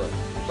similar,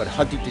 but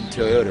Huntington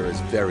Toyota is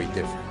very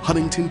different.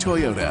 Huntington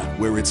Toyota,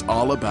 where it's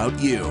all about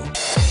you.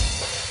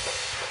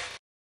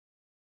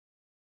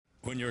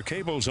 When your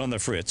cable's on the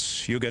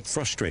fritz, you get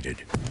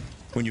frustrated.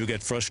 When you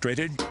get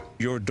frustrated,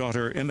 your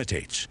daughter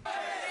imitates.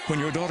 When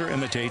your daughter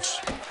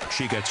imitates,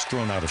 she gets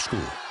thrown out of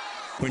school.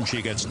 When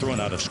she gets thrown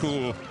out of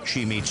school,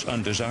 she meets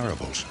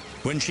undesirables.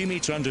 When she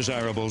meets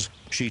undesirables,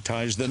 she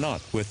ties the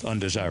knot with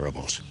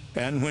undesirables.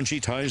 And when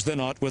she ties the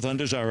knot with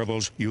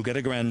undesirables, you get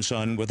a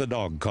grandson with a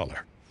dog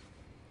collar.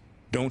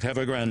 Don't have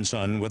a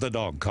grandson with a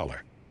dog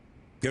collar.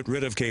 Get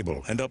rid of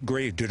cable and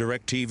upgrade to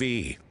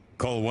DirecTV.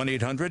 Call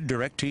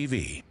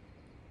 1-800-DirecTV.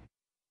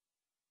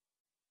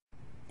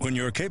 When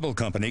your cable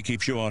company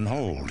keeps you on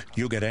hold,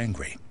 you get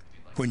angry.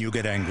 When you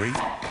get angry,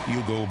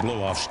 you go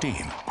blow off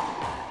steam.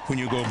 When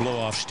you go blow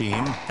off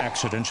steam,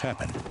 accidents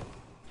happen.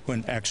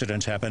 When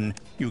accidents happen,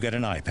 you get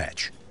an eye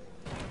patch.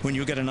 When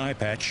you get an eye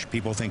patch,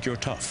 people think you're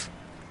tough.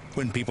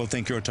 When people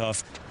think you're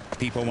tough,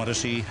 people want to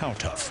see how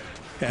tough.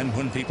 And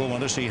when people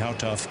want to see how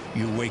tough,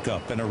 you wake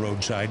up in a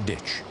roadside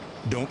ditch.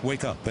 Don't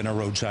wake up in a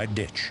roadside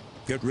ditch.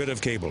 Get rid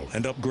of cable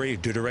and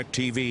upgrade to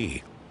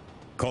DirecTV.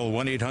 Call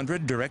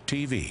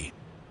 1-800-DirecTV.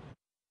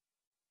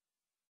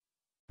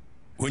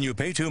 When you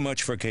pay too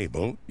much for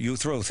cable, you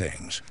throw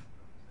things.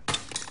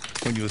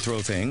 When you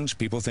throw things,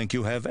 people think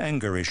you have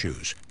anger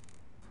issues.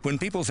 When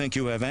people think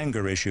you have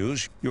anger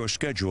issues, your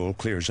schedule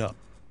clears up.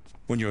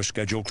 When your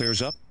schedule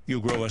clears up,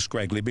 you grow a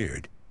scraggly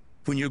beard.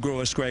 When you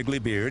grow a scraggly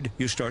beard,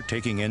 you start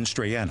taking in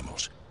stray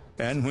animals.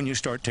 And when you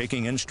start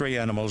taking in stray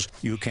animals,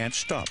 you can't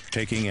stop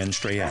taking in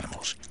stray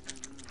animals.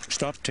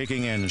 Stop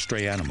taking in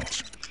stray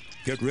animals.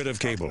 Get rid of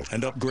cable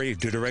and upgrade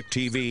to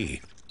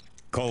DirecTV.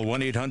 Call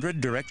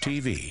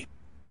 1-800-DirecTV.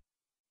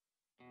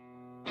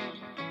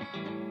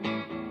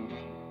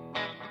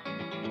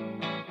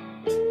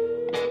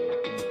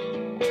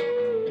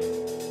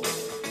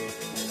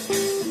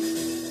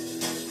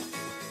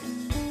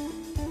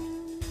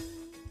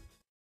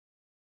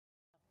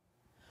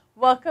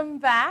 Welcome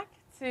back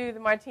to the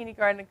Martini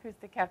Garden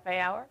Acoustic Cafe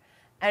Hour,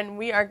 and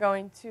we are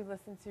going to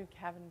listen to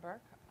Kevin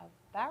Burke of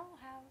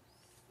Barrelhouse.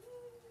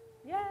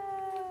 Yay!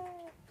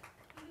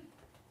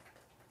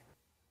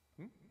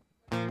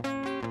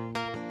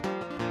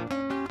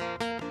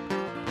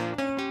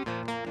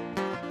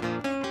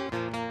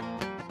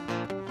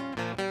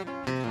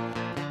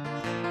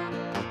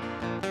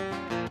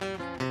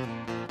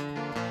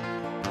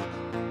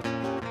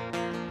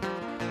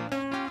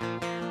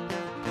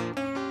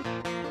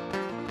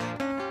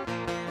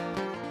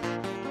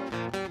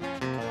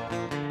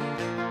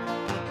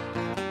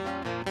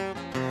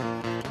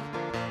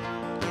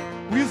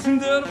 Whistling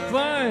down the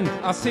flying,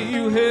 I see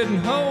you heading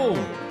home.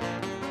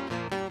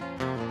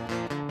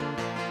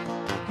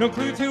 No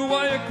clue to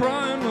why you're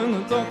crying when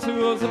the doctor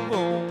was a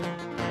bone.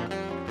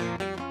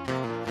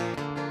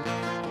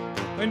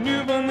 And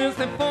you've been this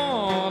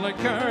far to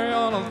carry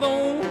on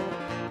alone.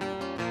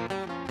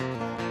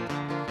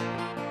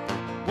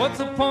 What's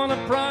the point of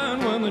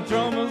crying when the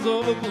drum is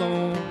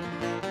overblown?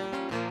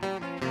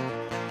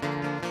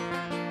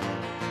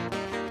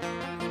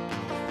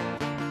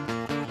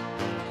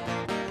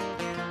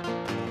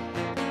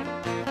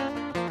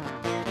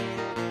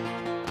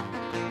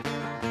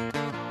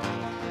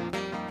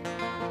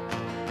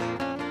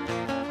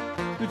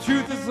 The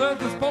truth is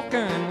left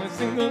unspoken when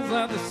singles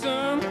out the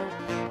sun.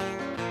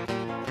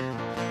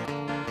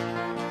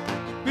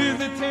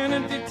 Busy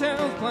tenant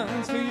details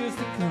plans for years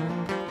to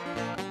come.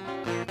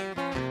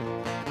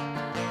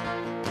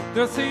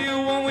 They'll see you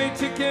one-way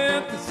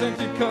ticket that sent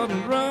you cut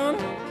and run.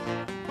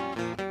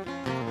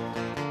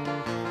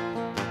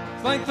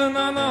 It's like the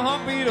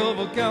heartbeat of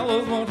a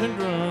gallows wanted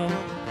drum.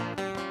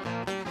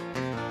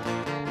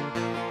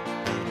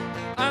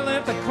 I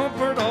left the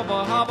comfort of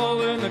a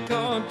hovel in the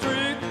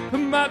country.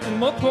 Imagine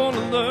what's one to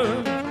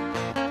learn.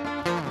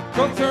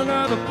 Truck turned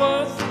out a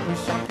bus, we're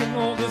shocking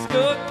all this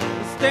good.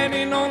 We're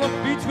standing on the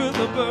beach with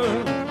a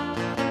bird.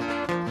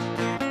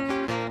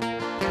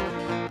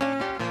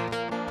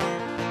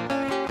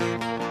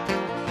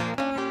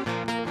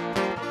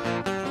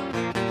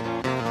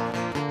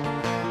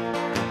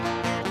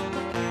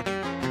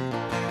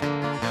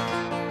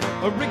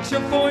 A rickshaw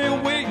for you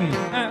waiting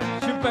at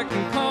your beck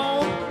and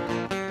call.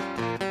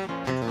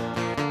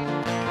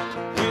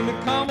 When the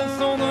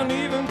cobblestone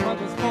uneven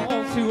progress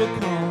falls to a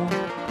call.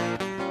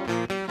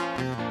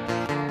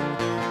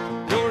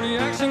 Your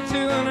reaction to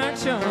an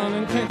action,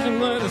 intention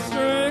led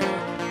astray.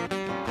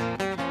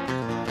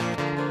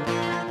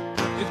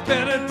 It's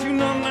better to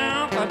know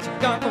now that you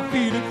got the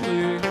feet of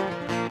clay.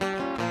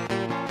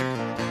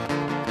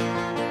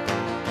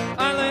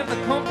 I left the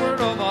comfort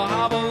of a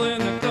hovel in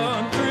the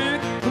country.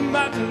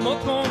 Imagine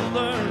what's going to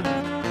learn.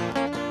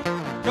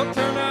 Go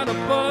turn out a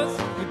bus,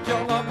 with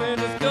your love in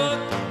his gut.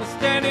 We're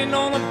standing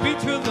on the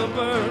beach with a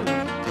bird.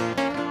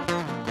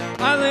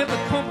 I live the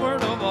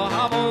comfort of a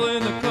hovel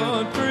in the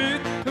country.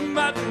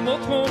 Imagine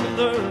what's going to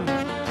learn.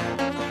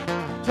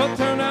 Go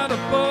turn out a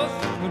bus,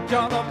 with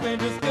your love in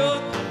his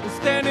gut. We're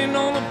standing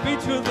on the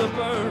beach with a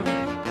bird.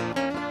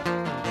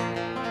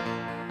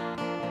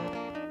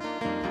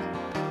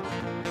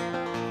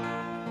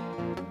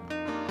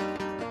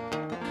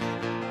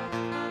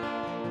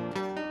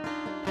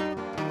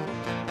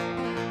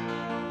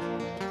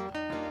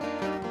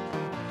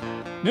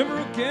 Never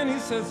again, he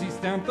says, he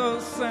stamped the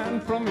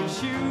sand from his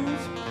shoes.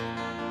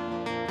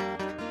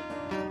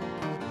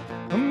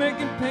 I'm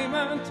making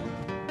payment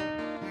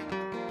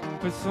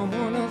for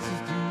someone else's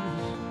dues.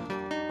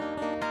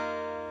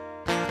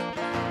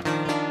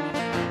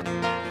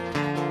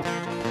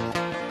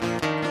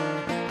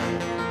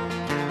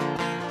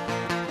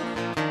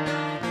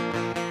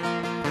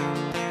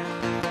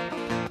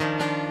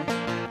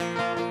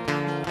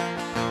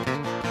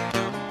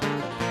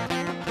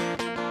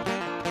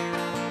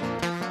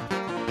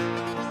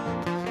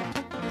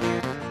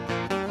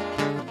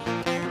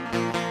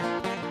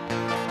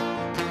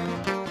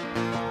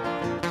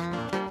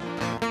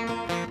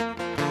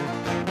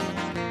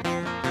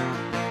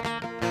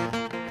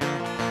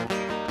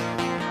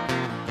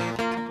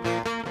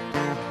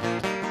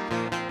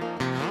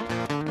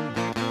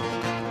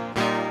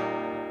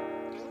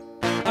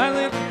 I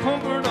live the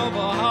comfort of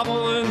a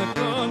hovel in the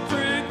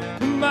country.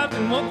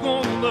 Imagine what's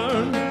going to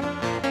learn.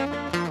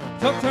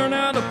 Tuck turn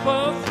out a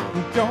bus,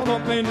 and John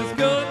up in his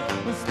gut.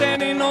 We're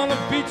standing on the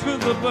beach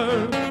with a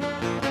bird.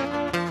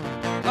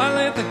 I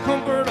live the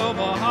comfort of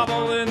a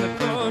hovel in the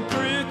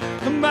country.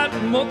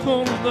 Imagine what's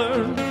going to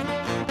learn.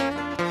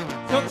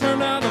 Tuck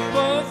turn out a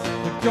bus,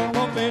 and John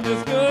up in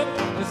his gut.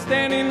 We're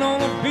standing on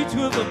the beach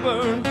with a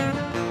bird.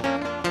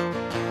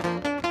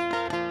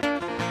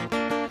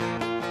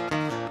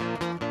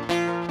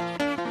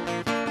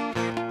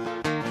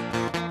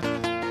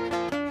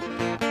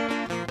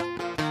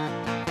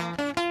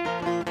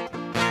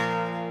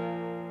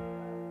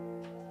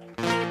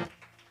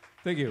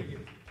 Thank you.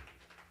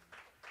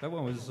 That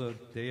one was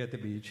Day at the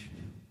Beach.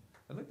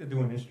 I'd like to do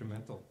an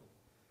instrumental.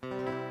 For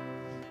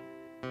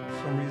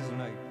some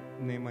reason, I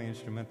name my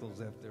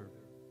instrumentals after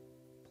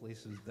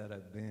places that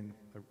I've been.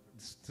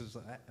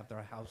 After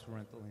a house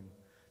rental in,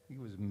 I think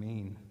it was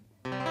Maine.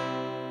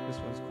 This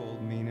one's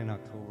called Maine in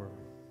October.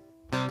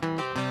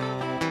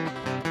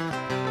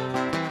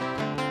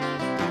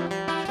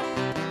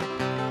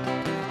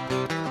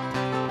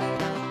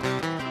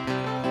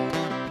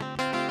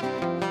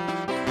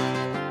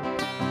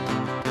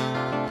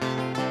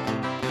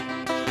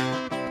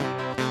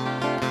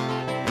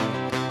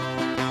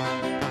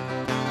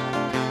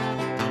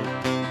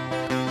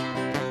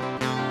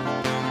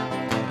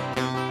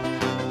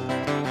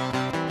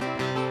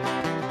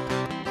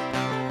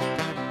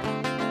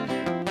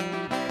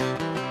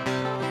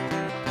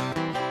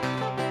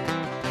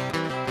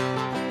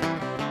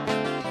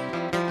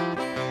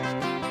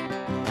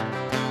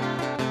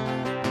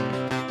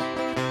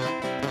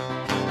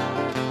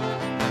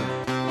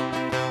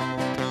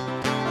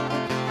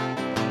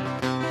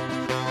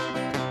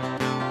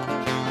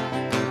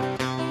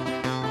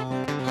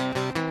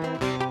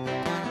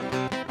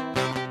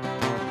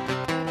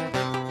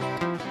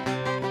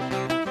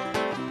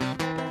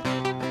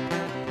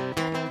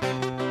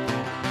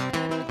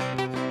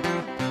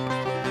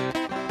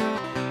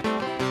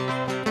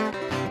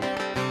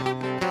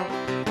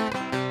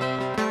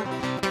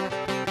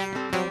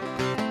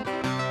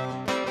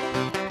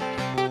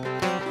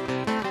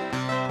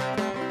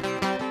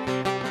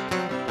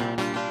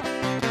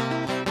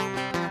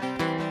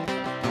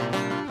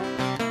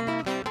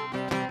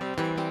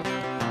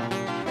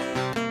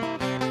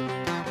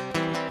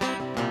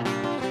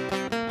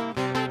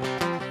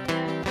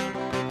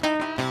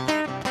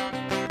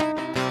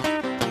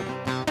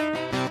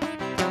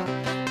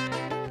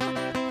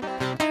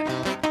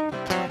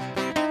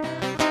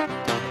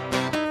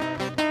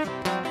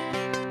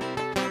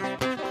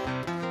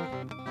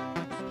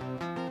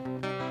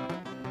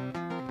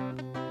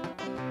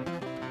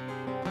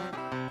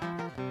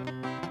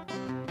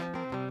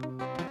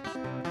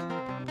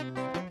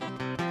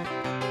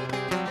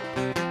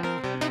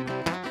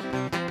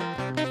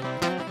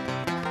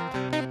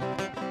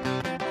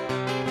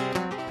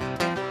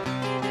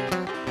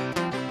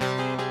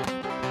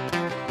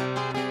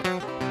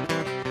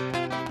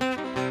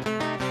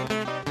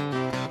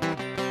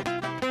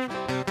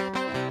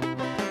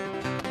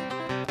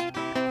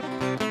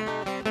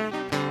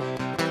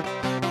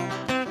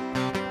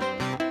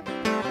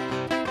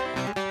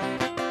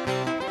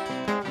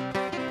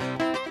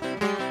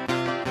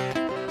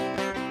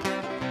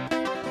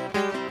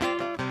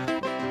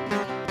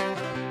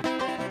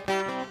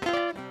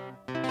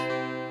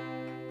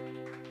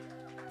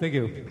 Thank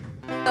you.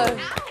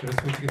 Should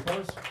I switch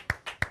guitars?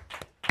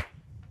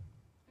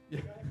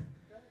 Yeah.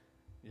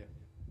 Yeah.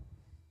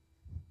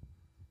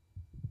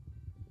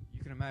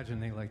 You can imagine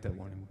they like that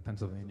one in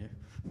Pennsylvania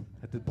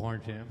at the barn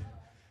jam.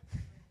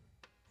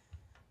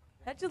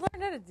 How'd you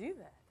learn how to do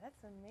that?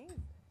 That's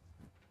amazing.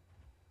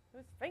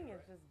 Those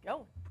fingers just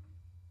going.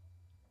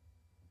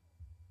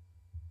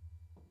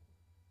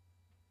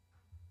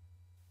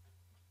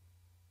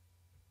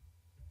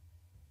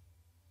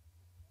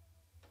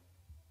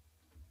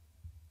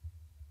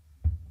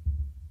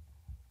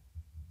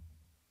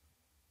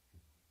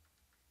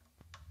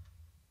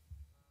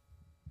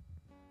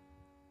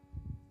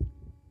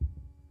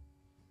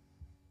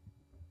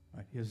 All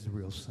right, here's the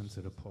real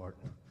sensitive part.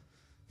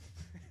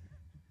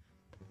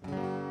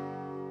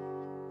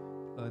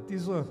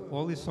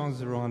 All these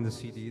songs are on the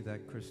CD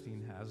that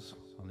Christine has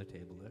on the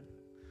table there.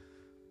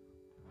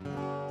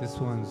 This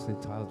one's the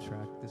title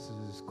track. This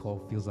is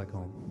called Feels Like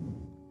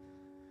Home.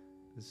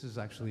 This is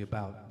actually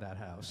about that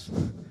house.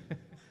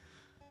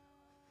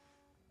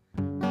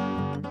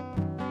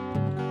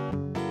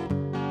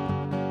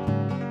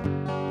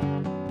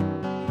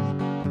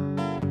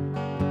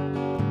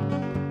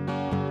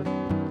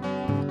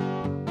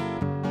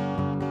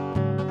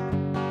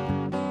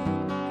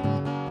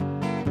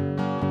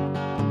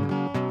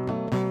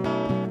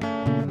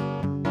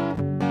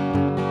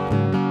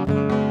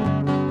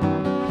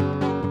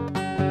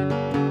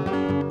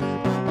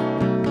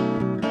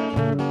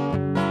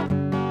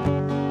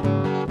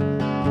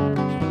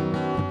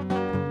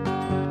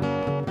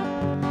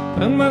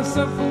 Found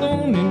myself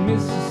alone in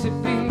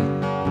Mississippi.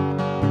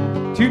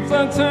 2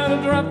 flights and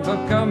a drop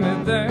top got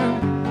me there.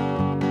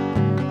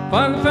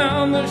 Finally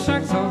found the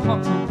shacks of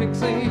Hawks and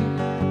Pixie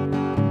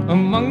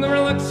among the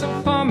relics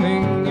of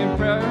farming and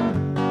prayer.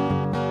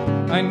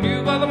 I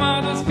knew by the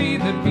modest fee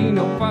there'd be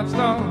no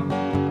 5-star.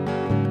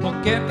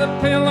 Forget the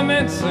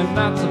pillaments and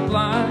not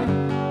supply.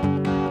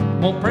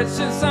 More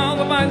precious are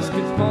the lights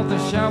gets for the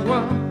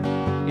shower.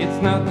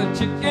 It's not the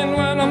chicken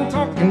when I'm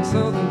talking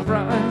southern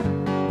fried.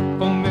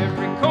 From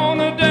every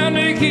corner down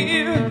to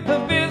here,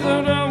 a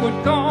visitor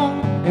would call,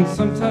 and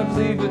sometimes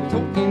leave a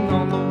token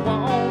on the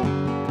wall.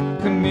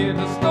 Commit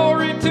a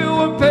story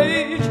to a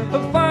page,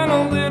 a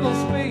final little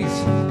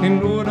space,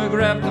 and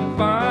autograph the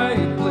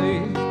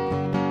fireplace.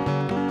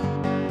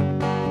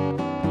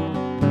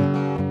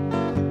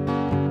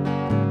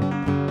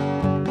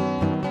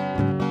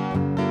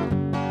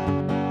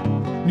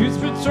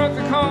 Newsprint struck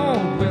a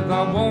chord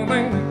without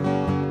warning,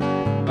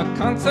 a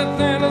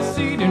concept and a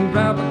seed in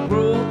rabbit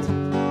growth.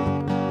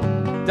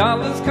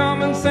 Dollars,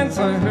 common sense,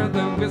 I heard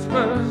them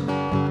whisper.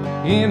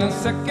 In a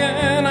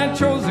second I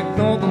chose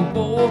ignore them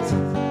both.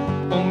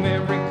 From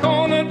every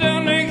corner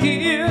down to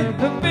here,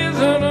 a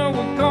visitor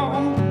would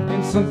call,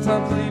 and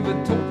sometimes leave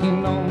a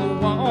token on the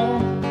wall.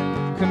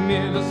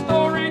 Commit a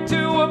story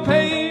to a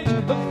page,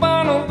 a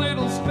final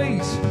little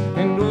space,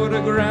 and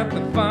autograph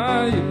the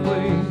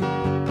fireplace.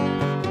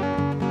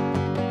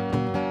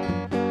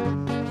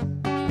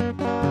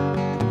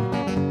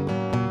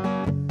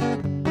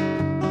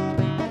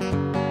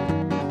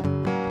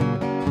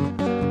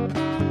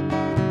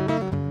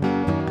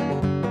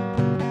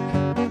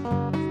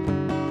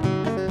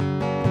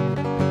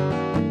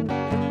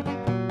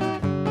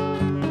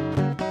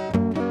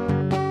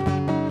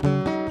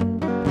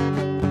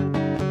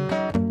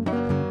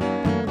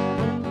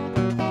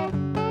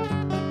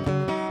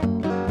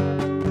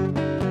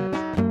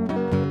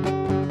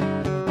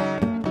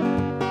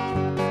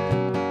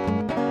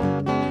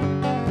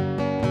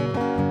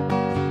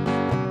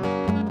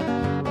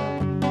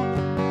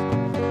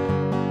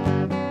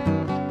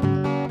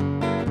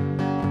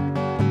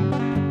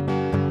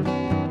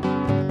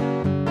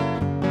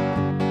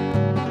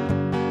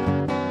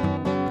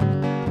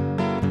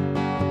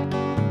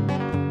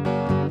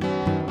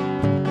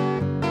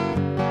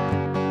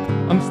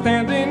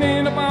 Standing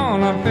in a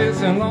barn, I'm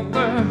facing up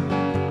there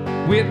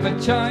with a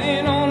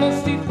giant on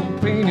a steeple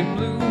painted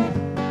blue,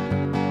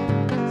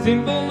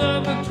 symbol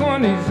of the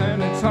 20s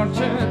and its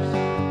hardships.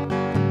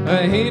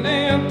 I hate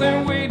out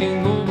there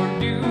waiting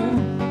overdue.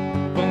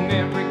 From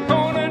every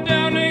corner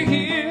down to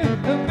here,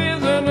 a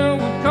visitor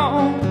would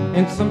call,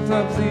 and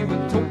sometimes leave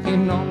a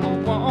token on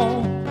the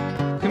wall.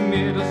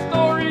 Commit a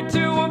story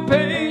to a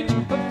page,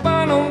 a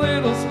final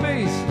little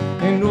space,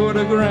 and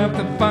autograph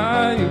the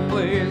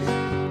fireplace.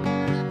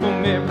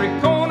 From every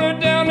corner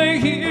down to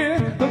here,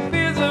 a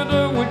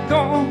visitor would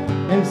call,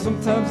 and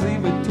sometimes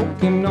leave a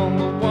token on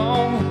the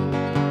wall.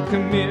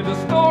 Commit a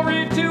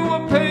story to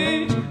a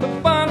page,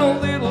 a final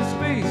little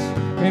space,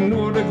 and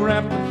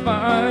autograph the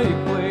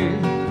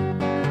fireplace.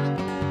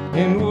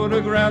 And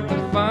autograph the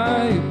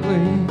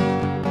fireplace.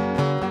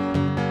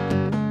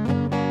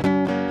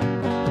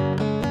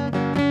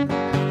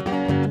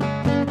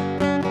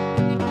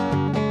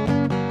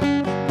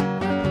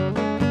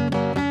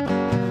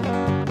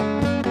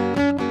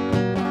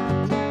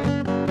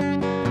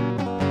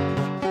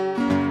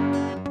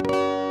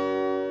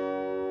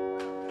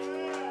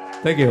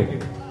 Thank you.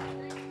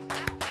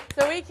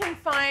 So we can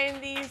find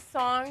these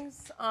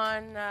songs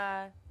on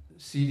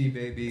CD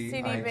Baby,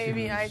 CD iTunes.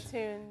 Baby,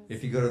 iTunes.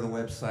 If you go to the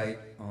website,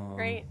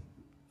 Great.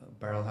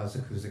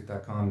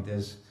 barrelhouseacoustic.com,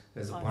 there's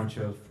a bunch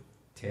of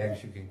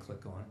tags you can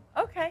click on.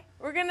 Okay,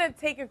 we're going to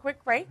take a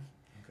quick break,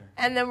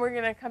 and then we're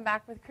going to come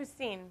back with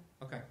Christine.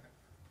 Okay.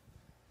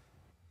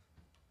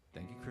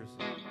 Thank you, Chris.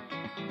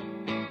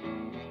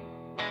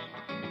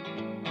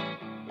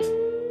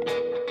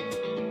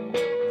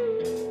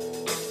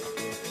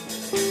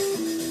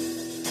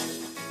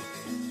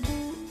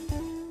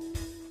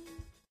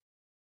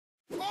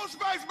 Old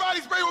Spice body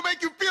spray will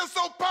make you feel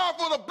so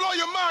powerful to blow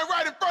your mind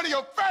right in front of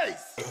your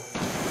face.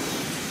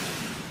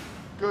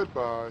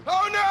 Goodbye.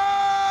 Oh no!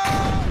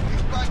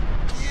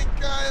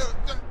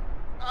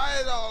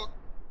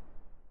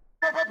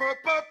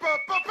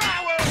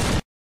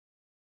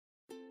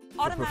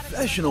 For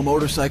professional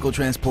motorcycle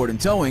transport and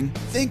towing,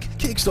 think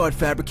Kickstart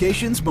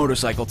Fabrications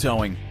Motorcycle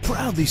Towing.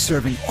 Proudly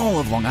serving all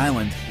of Long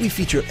Island, we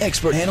feature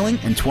expert handling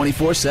and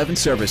 24/7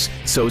 service.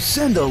 So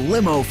send a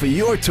limo for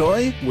your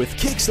toy with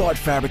Kickstart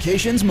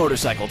Fabrications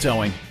Motorcycle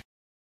Towing.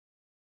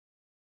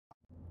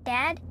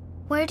 Dad,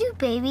 where do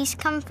babies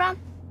come from?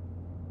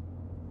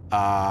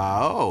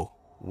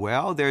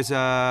 Well, there's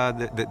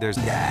that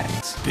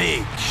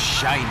big,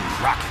 shiny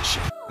rocket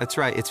ship. That's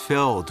right, it's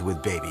filled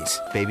with babies.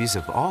 Babies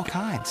of all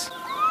kinds.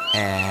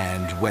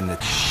 And when the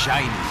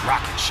shiny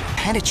rocket ship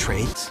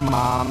penetrates,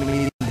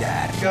 Mommy,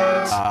 Dad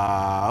goes,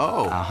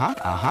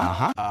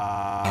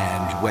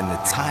 and when the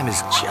time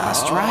is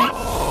just right,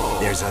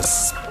 there's a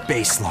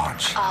space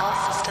launch.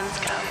 All systems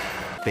go.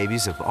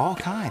 Babies of all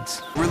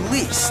kinds.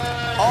 Released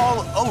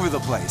all over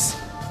the place.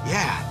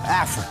 Yeah,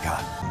 Africa.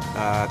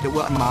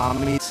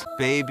 Mommy's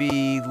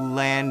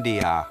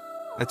Babylandia.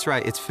 That's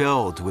right, it's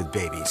filled with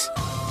babies.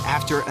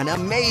 After an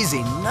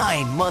amazing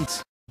 9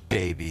 months,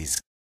 babies.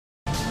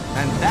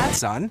 And that,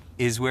 son,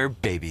 is where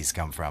babies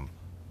come from.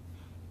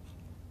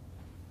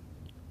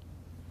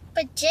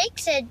 But Jake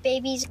said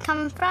babies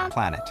come from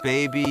Planet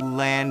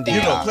Babylandia.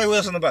 You go, play with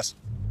us on the bus.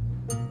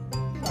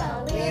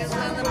 Wheels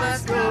on the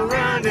bus go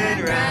round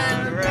and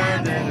round,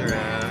 round and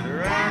round,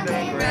 round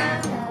and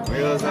round.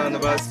 Wheels on the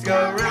bus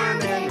go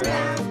round and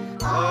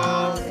round,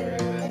 all through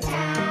the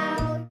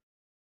town.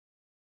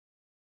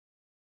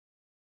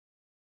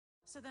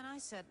 So then I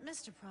said,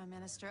 Mr. Prime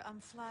Minister,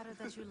 I'm flattered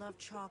that you love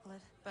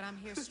chocolate, but I'm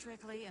here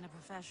strictly in a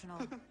professional.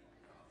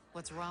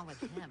 What's wrong with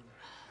him?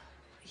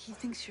 He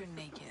thinks you're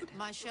naked.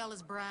 My shell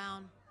is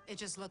brown. It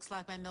just looks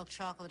like my milk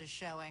chocolate is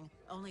showing.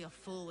 Only a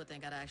fool would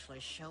think I'd actually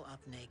show up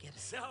naked.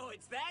 So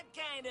it's that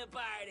kind of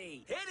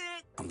party. Hit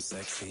it! I'm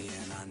sexy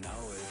and I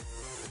know it.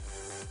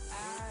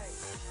 Alright.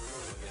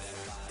 Look at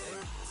that body.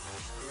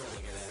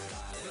 Look at that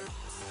body.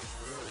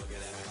 Look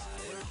at that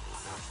body.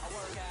 I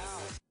work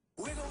out.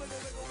 Wiggle, wiggle,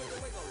 wiggle,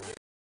 wiggle, wiggle.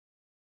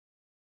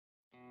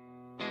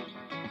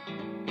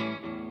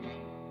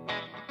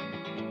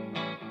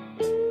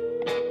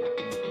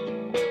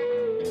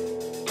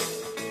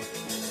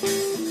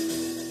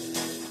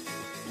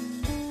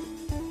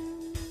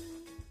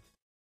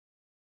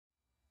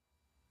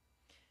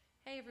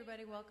 Hey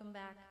everybody, welcome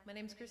back. My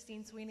name's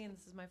Christine Sweeney and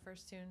this is my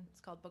first tune. It's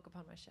called Book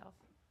Upon My Shelf.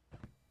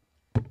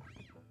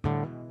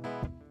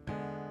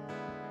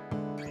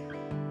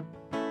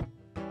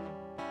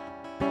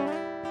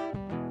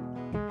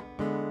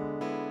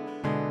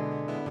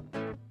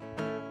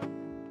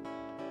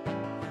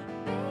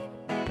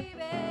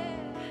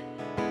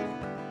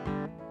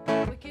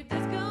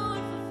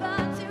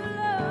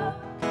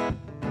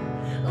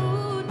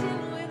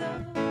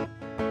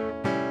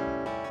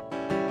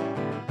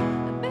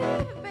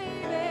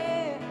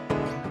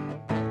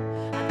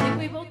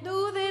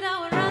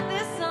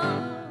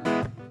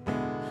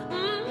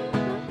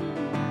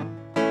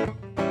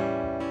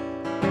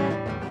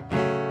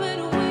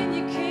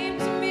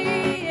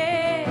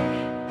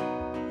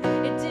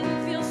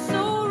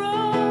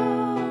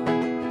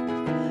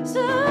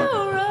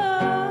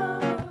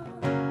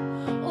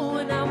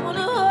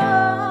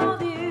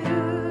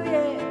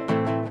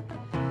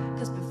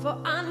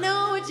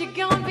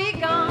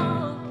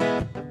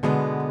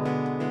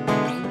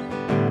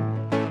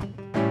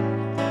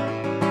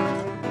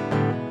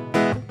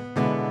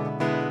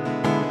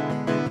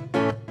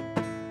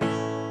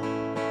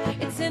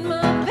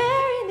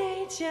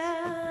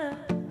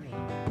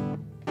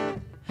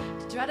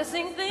 Try to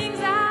sing things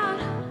out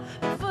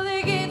before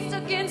they get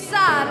stuck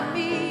inside of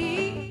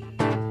me.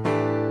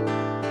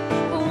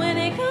 But when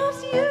it comes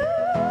to you,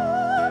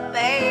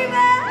 baby,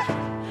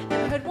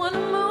 never heard one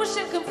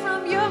emotion come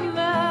from your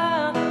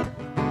mouth.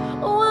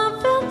 Oh, I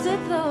felt it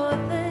though, I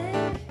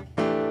think.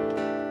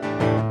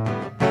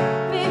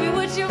 Baby,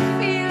 what you're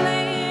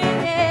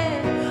feeling,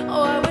 yeah.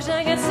 Oh, I wish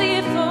I could see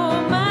it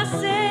for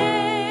myself.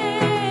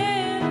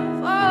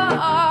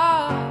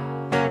 Oh.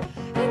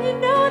 And you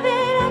know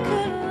that I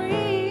couldn't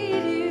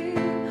read you.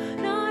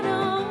 No,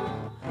 no,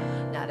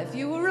 not if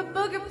you were a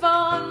book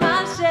upon my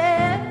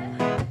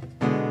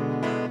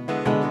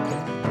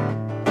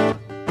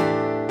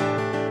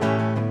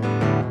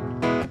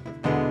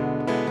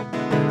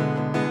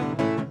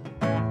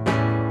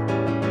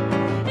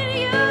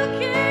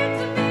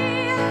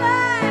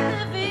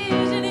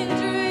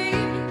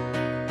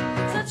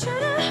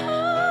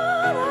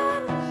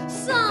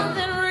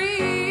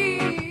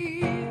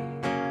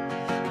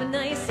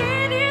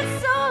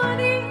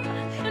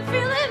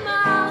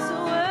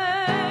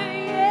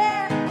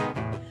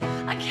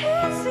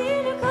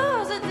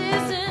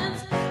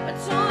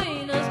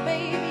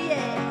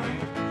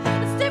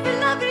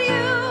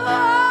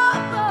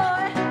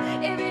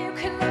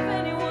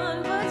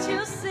at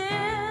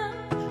yourself,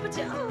 but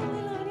you're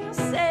only loving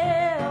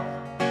yourself.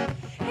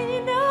 And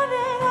you know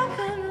that I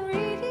couldn't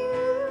read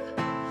you.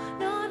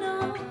 No,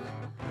 no,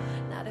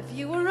 not if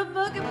you were a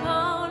book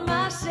upon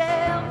my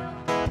shelf.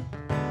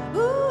 Ooh,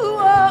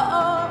 oh,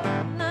 oh,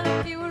 not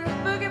if you were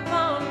a book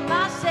upon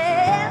my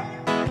shelf.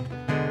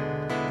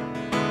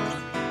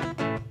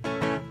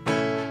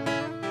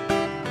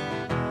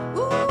 Ooh,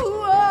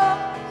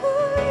 oh,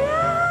 ooh,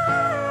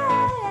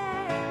 yeah.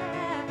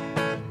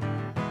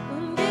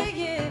 Dig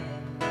it.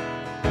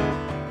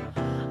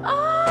 Oh,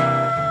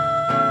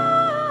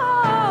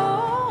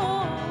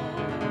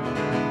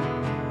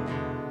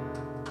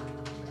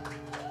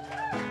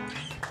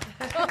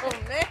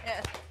 man.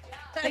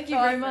 Thank you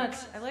very much.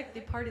 I like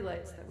the party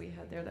lights that we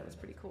had there. That was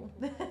pretty cool.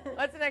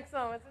 What's the next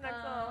song? What's the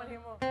next song? I want to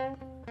hear more.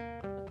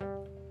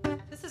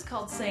 This is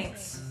called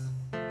Saints.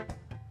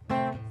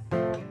 I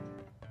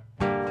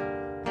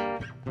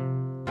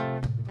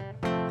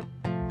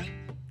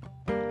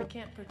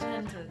can't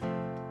pretend to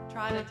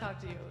try to talk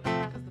to you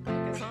because the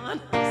mic is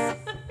on.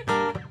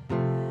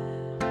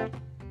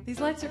 These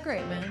lights are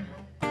great, man.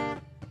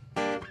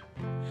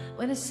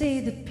 When I see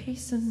the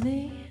piece of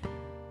me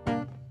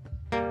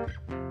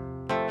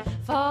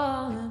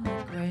fall in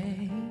the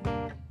rain,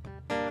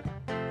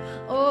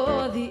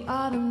 or the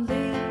autumn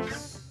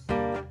leaves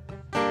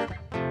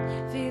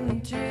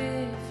feeling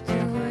drift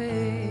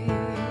away,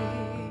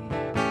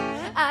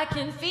 I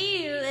can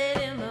feel it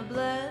in my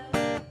blood.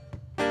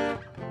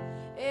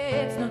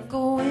 It's not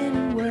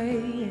going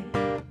away,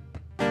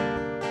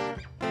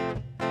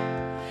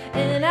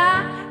 and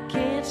I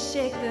can't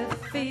shake the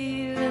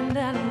feeling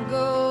that I'm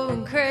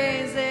going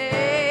crazy.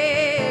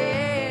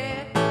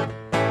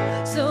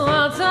 So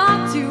I'll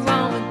talk to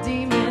all my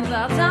demons,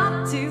 I'll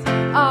talk to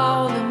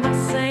all of my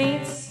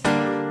saints,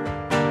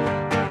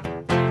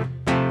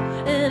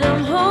 and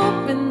I'm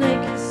hoping they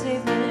can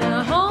save me.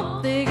 I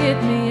hope they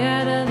get me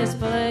out of this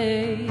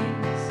place.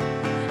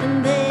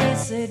 And they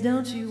say,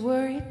 don't you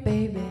worry,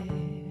 baby.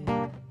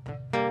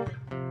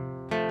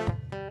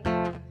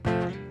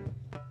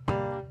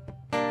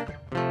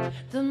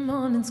 The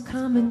morning's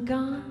come and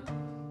gone,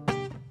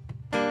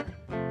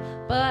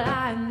 but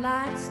I'm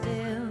lying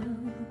still,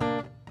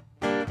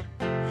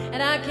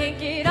 and I can't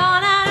get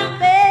on out of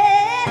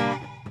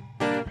bed.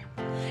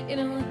 You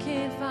know, I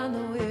can't find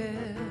the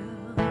will.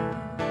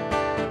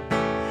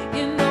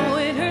 You know,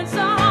 it hurts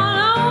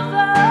all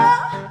over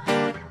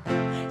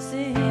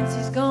since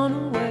he's gone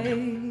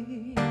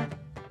away,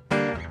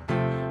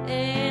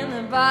 and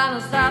the bottle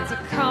starts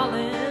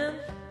a-calling,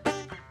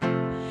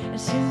 and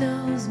she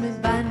knows me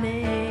by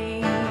name.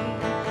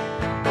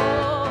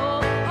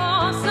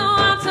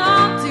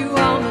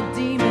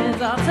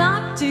 I'll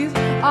talk to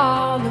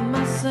all of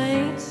my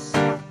saints,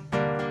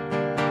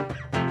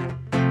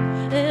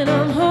 and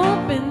I'm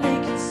hoping they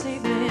can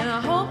save me.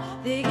 I hope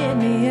they get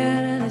me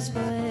out of this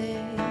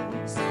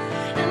place.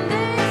 And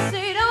they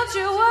say, don't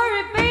you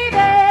worry, baby.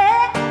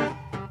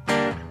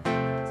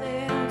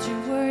 Say, don't you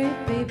worry,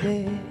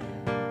 baby.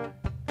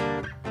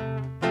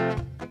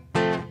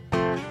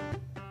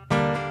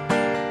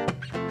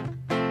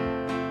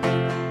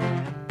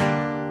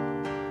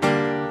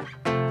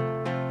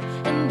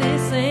 And they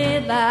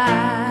say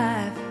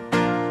life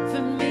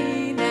for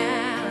me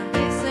now,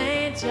 this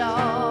ain't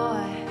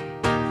joy.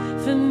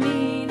 For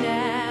me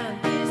now,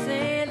 this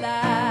ain't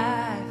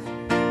life.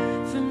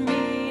 For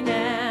me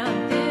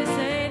now, this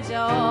ain't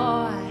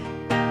joy.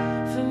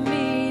 For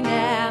me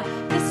now,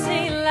 this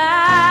ain't life.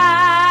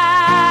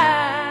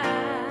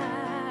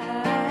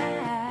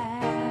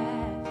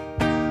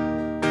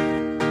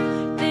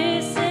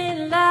 This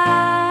ain't life.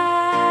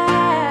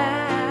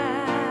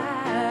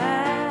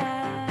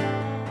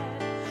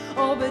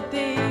 Oh, but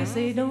they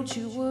say, don't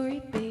you worry,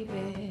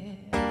 baby.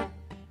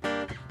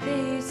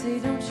 They say,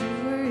 don't you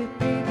worry,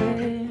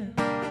 baby.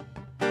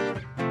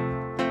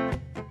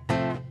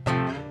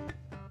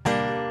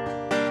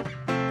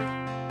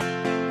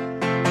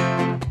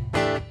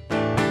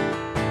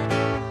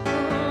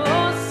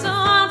 Oh, so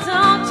I'll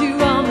talk to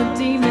all the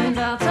demons,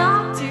 I'll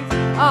talk to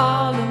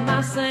all of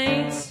my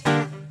saints,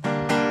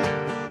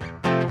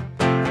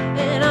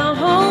 and I'm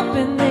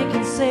hoping they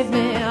can save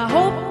me. I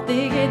hope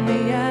they get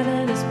me out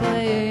of this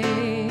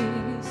place.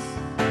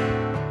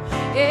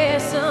 Yeah,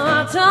 so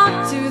I'll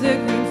talk to the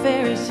green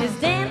fairy, she's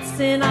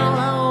dancing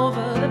all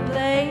over the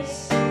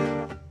place,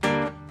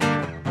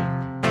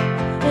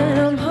 and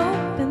I'm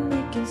hoping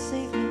they can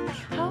save me.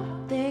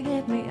 Hope they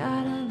get me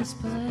out of this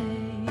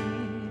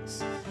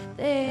place.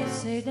 They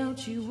say,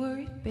 don't you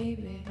worry,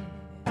 baby.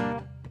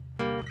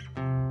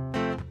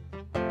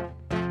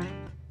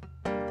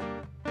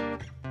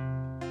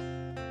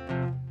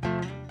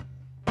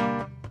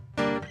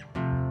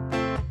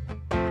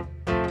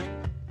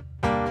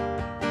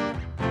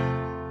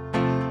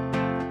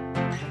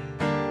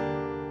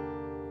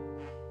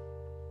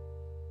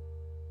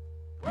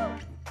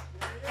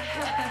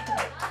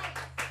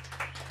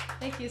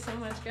 Thank you so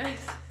much, guys.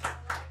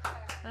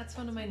 That's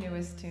one of my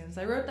newest tunes.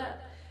 I wrote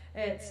that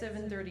at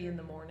 7:30 in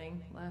the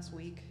morning last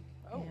week,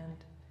 and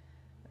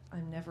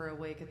I'm never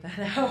awake at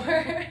that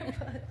hour.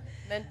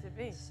 But Meant to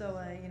be. So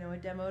I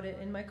demoed it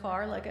in my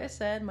car. Like I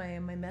said, my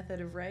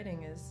method of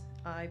writing is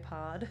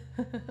iPod,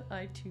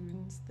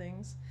 iTunes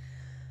things.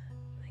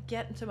 I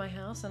get into my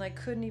house and I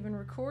couldn't even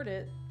record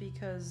it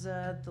because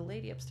the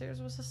lady upstairs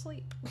was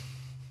asleep.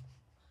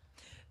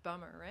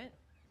 Bummer, right?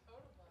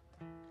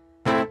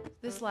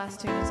 This last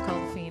tune is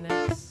called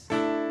Phoenix.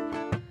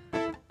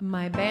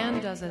 My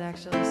band does it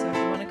actually, so if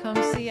you want to come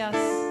see us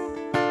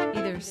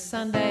either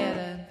Sunday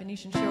at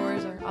Venetian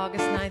Shores or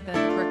August 9th at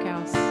Burke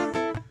House,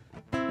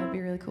 that'd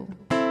be really cool.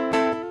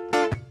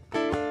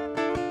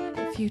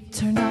 If you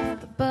turn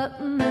off the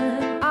button,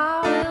 then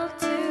I will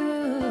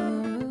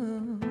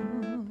too.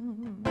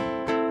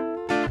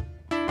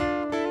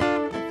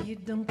 If you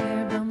don't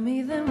care about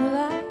me, then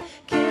well, I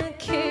can't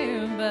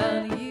care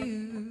about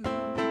you.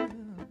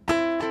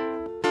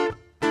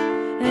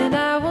 And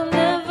I will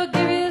never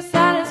give you the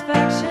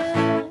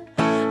satisfaction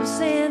of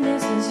saying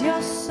this is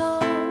your song.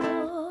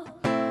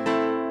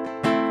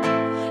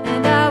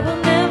 And I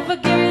will never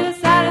give you the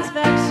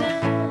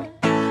satisfaction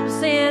of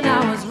saying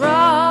I was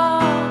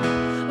wrong.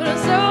 But I'm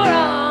so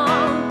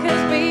wrong,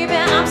 'cause baby,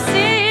 I'm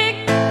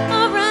sick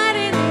of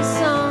writing these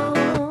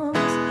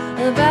songs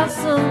about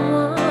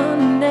someone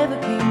who never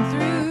came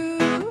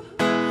through.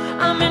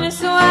 I'm in it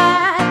so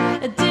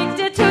I'm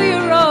addicted to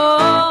your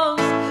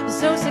wrongs. I'm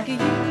so sick of you.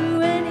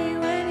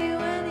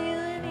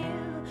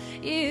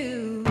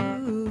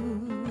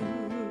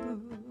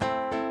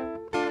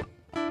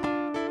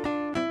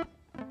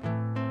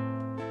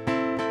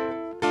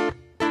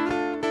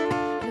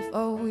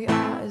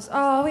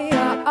 All we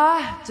are,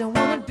 I don't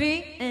wanna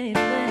be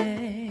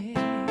anything.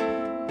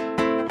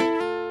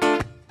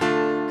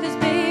 'Cause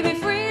baby,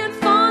 free and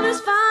fun is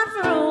fine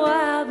for a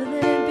while, but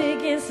then it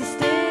begins to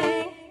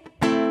sting.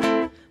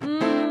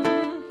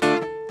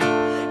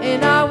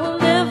 And I will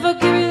never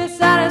give you the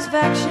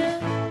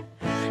satisfaction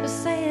of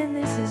saying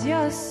this is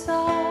your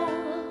song.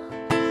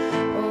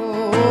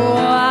 Oh,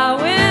 I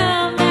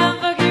will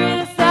never give you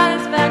the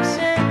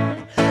satisfaction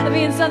of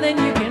being something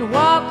you can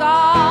walk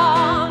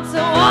on, so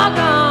walk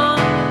on.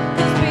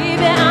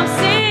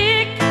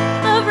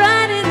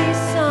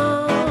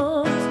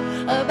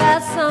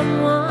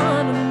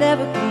 Someone who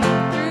never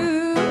came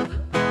through.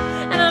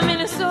 And I'm in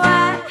it so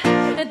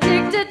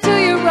addicted to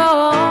your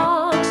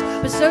wrongs,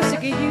 but so sick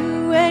of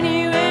you and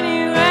you and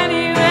you and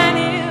you and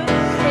you.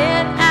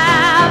 And I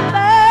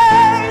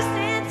burst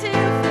into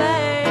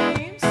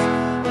flames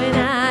when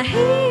I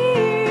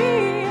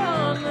hear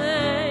your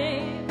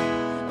name.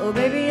 Oh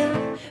baby,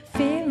 I'm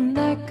feeling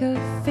like a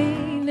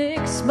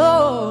phoenix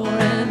more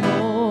and more.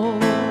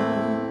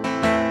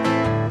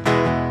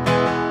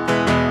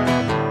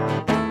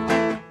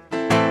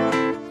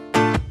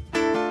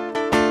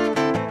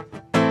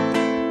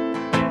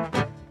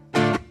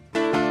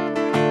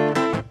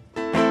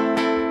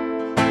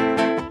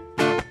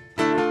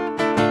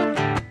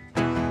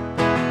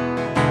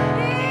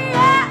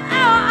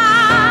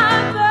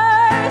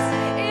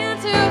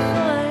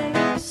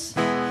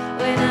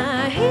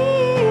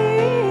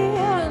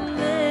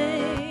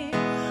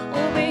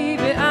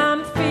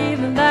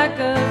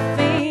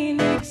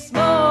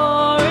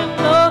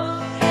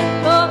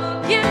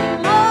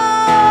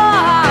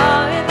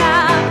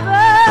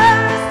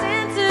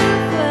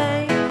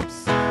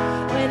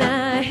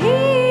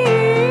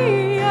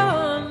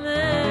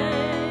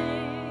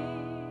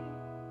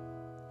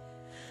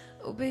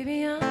 Oh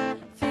baby, I'm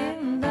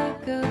feeling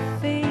like a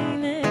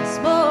phoenix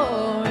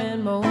more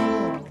and more.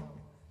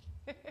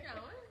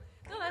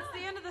 No, that's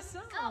the end of the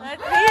song.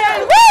 That's the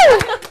end. Woo!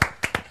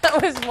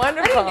 That was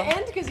wonderful. I didn't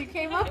end because you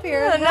came up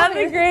here.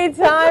 Another great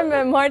time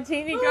at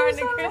Martini Garden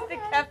Acoustic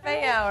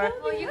Cafe Hour.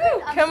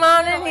 Well, come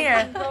on in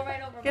here.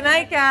 Good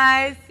night,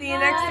 guys. See you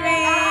next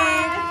week.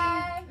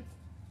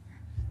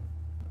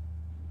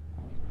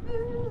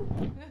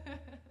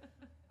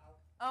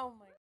 Oh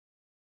my.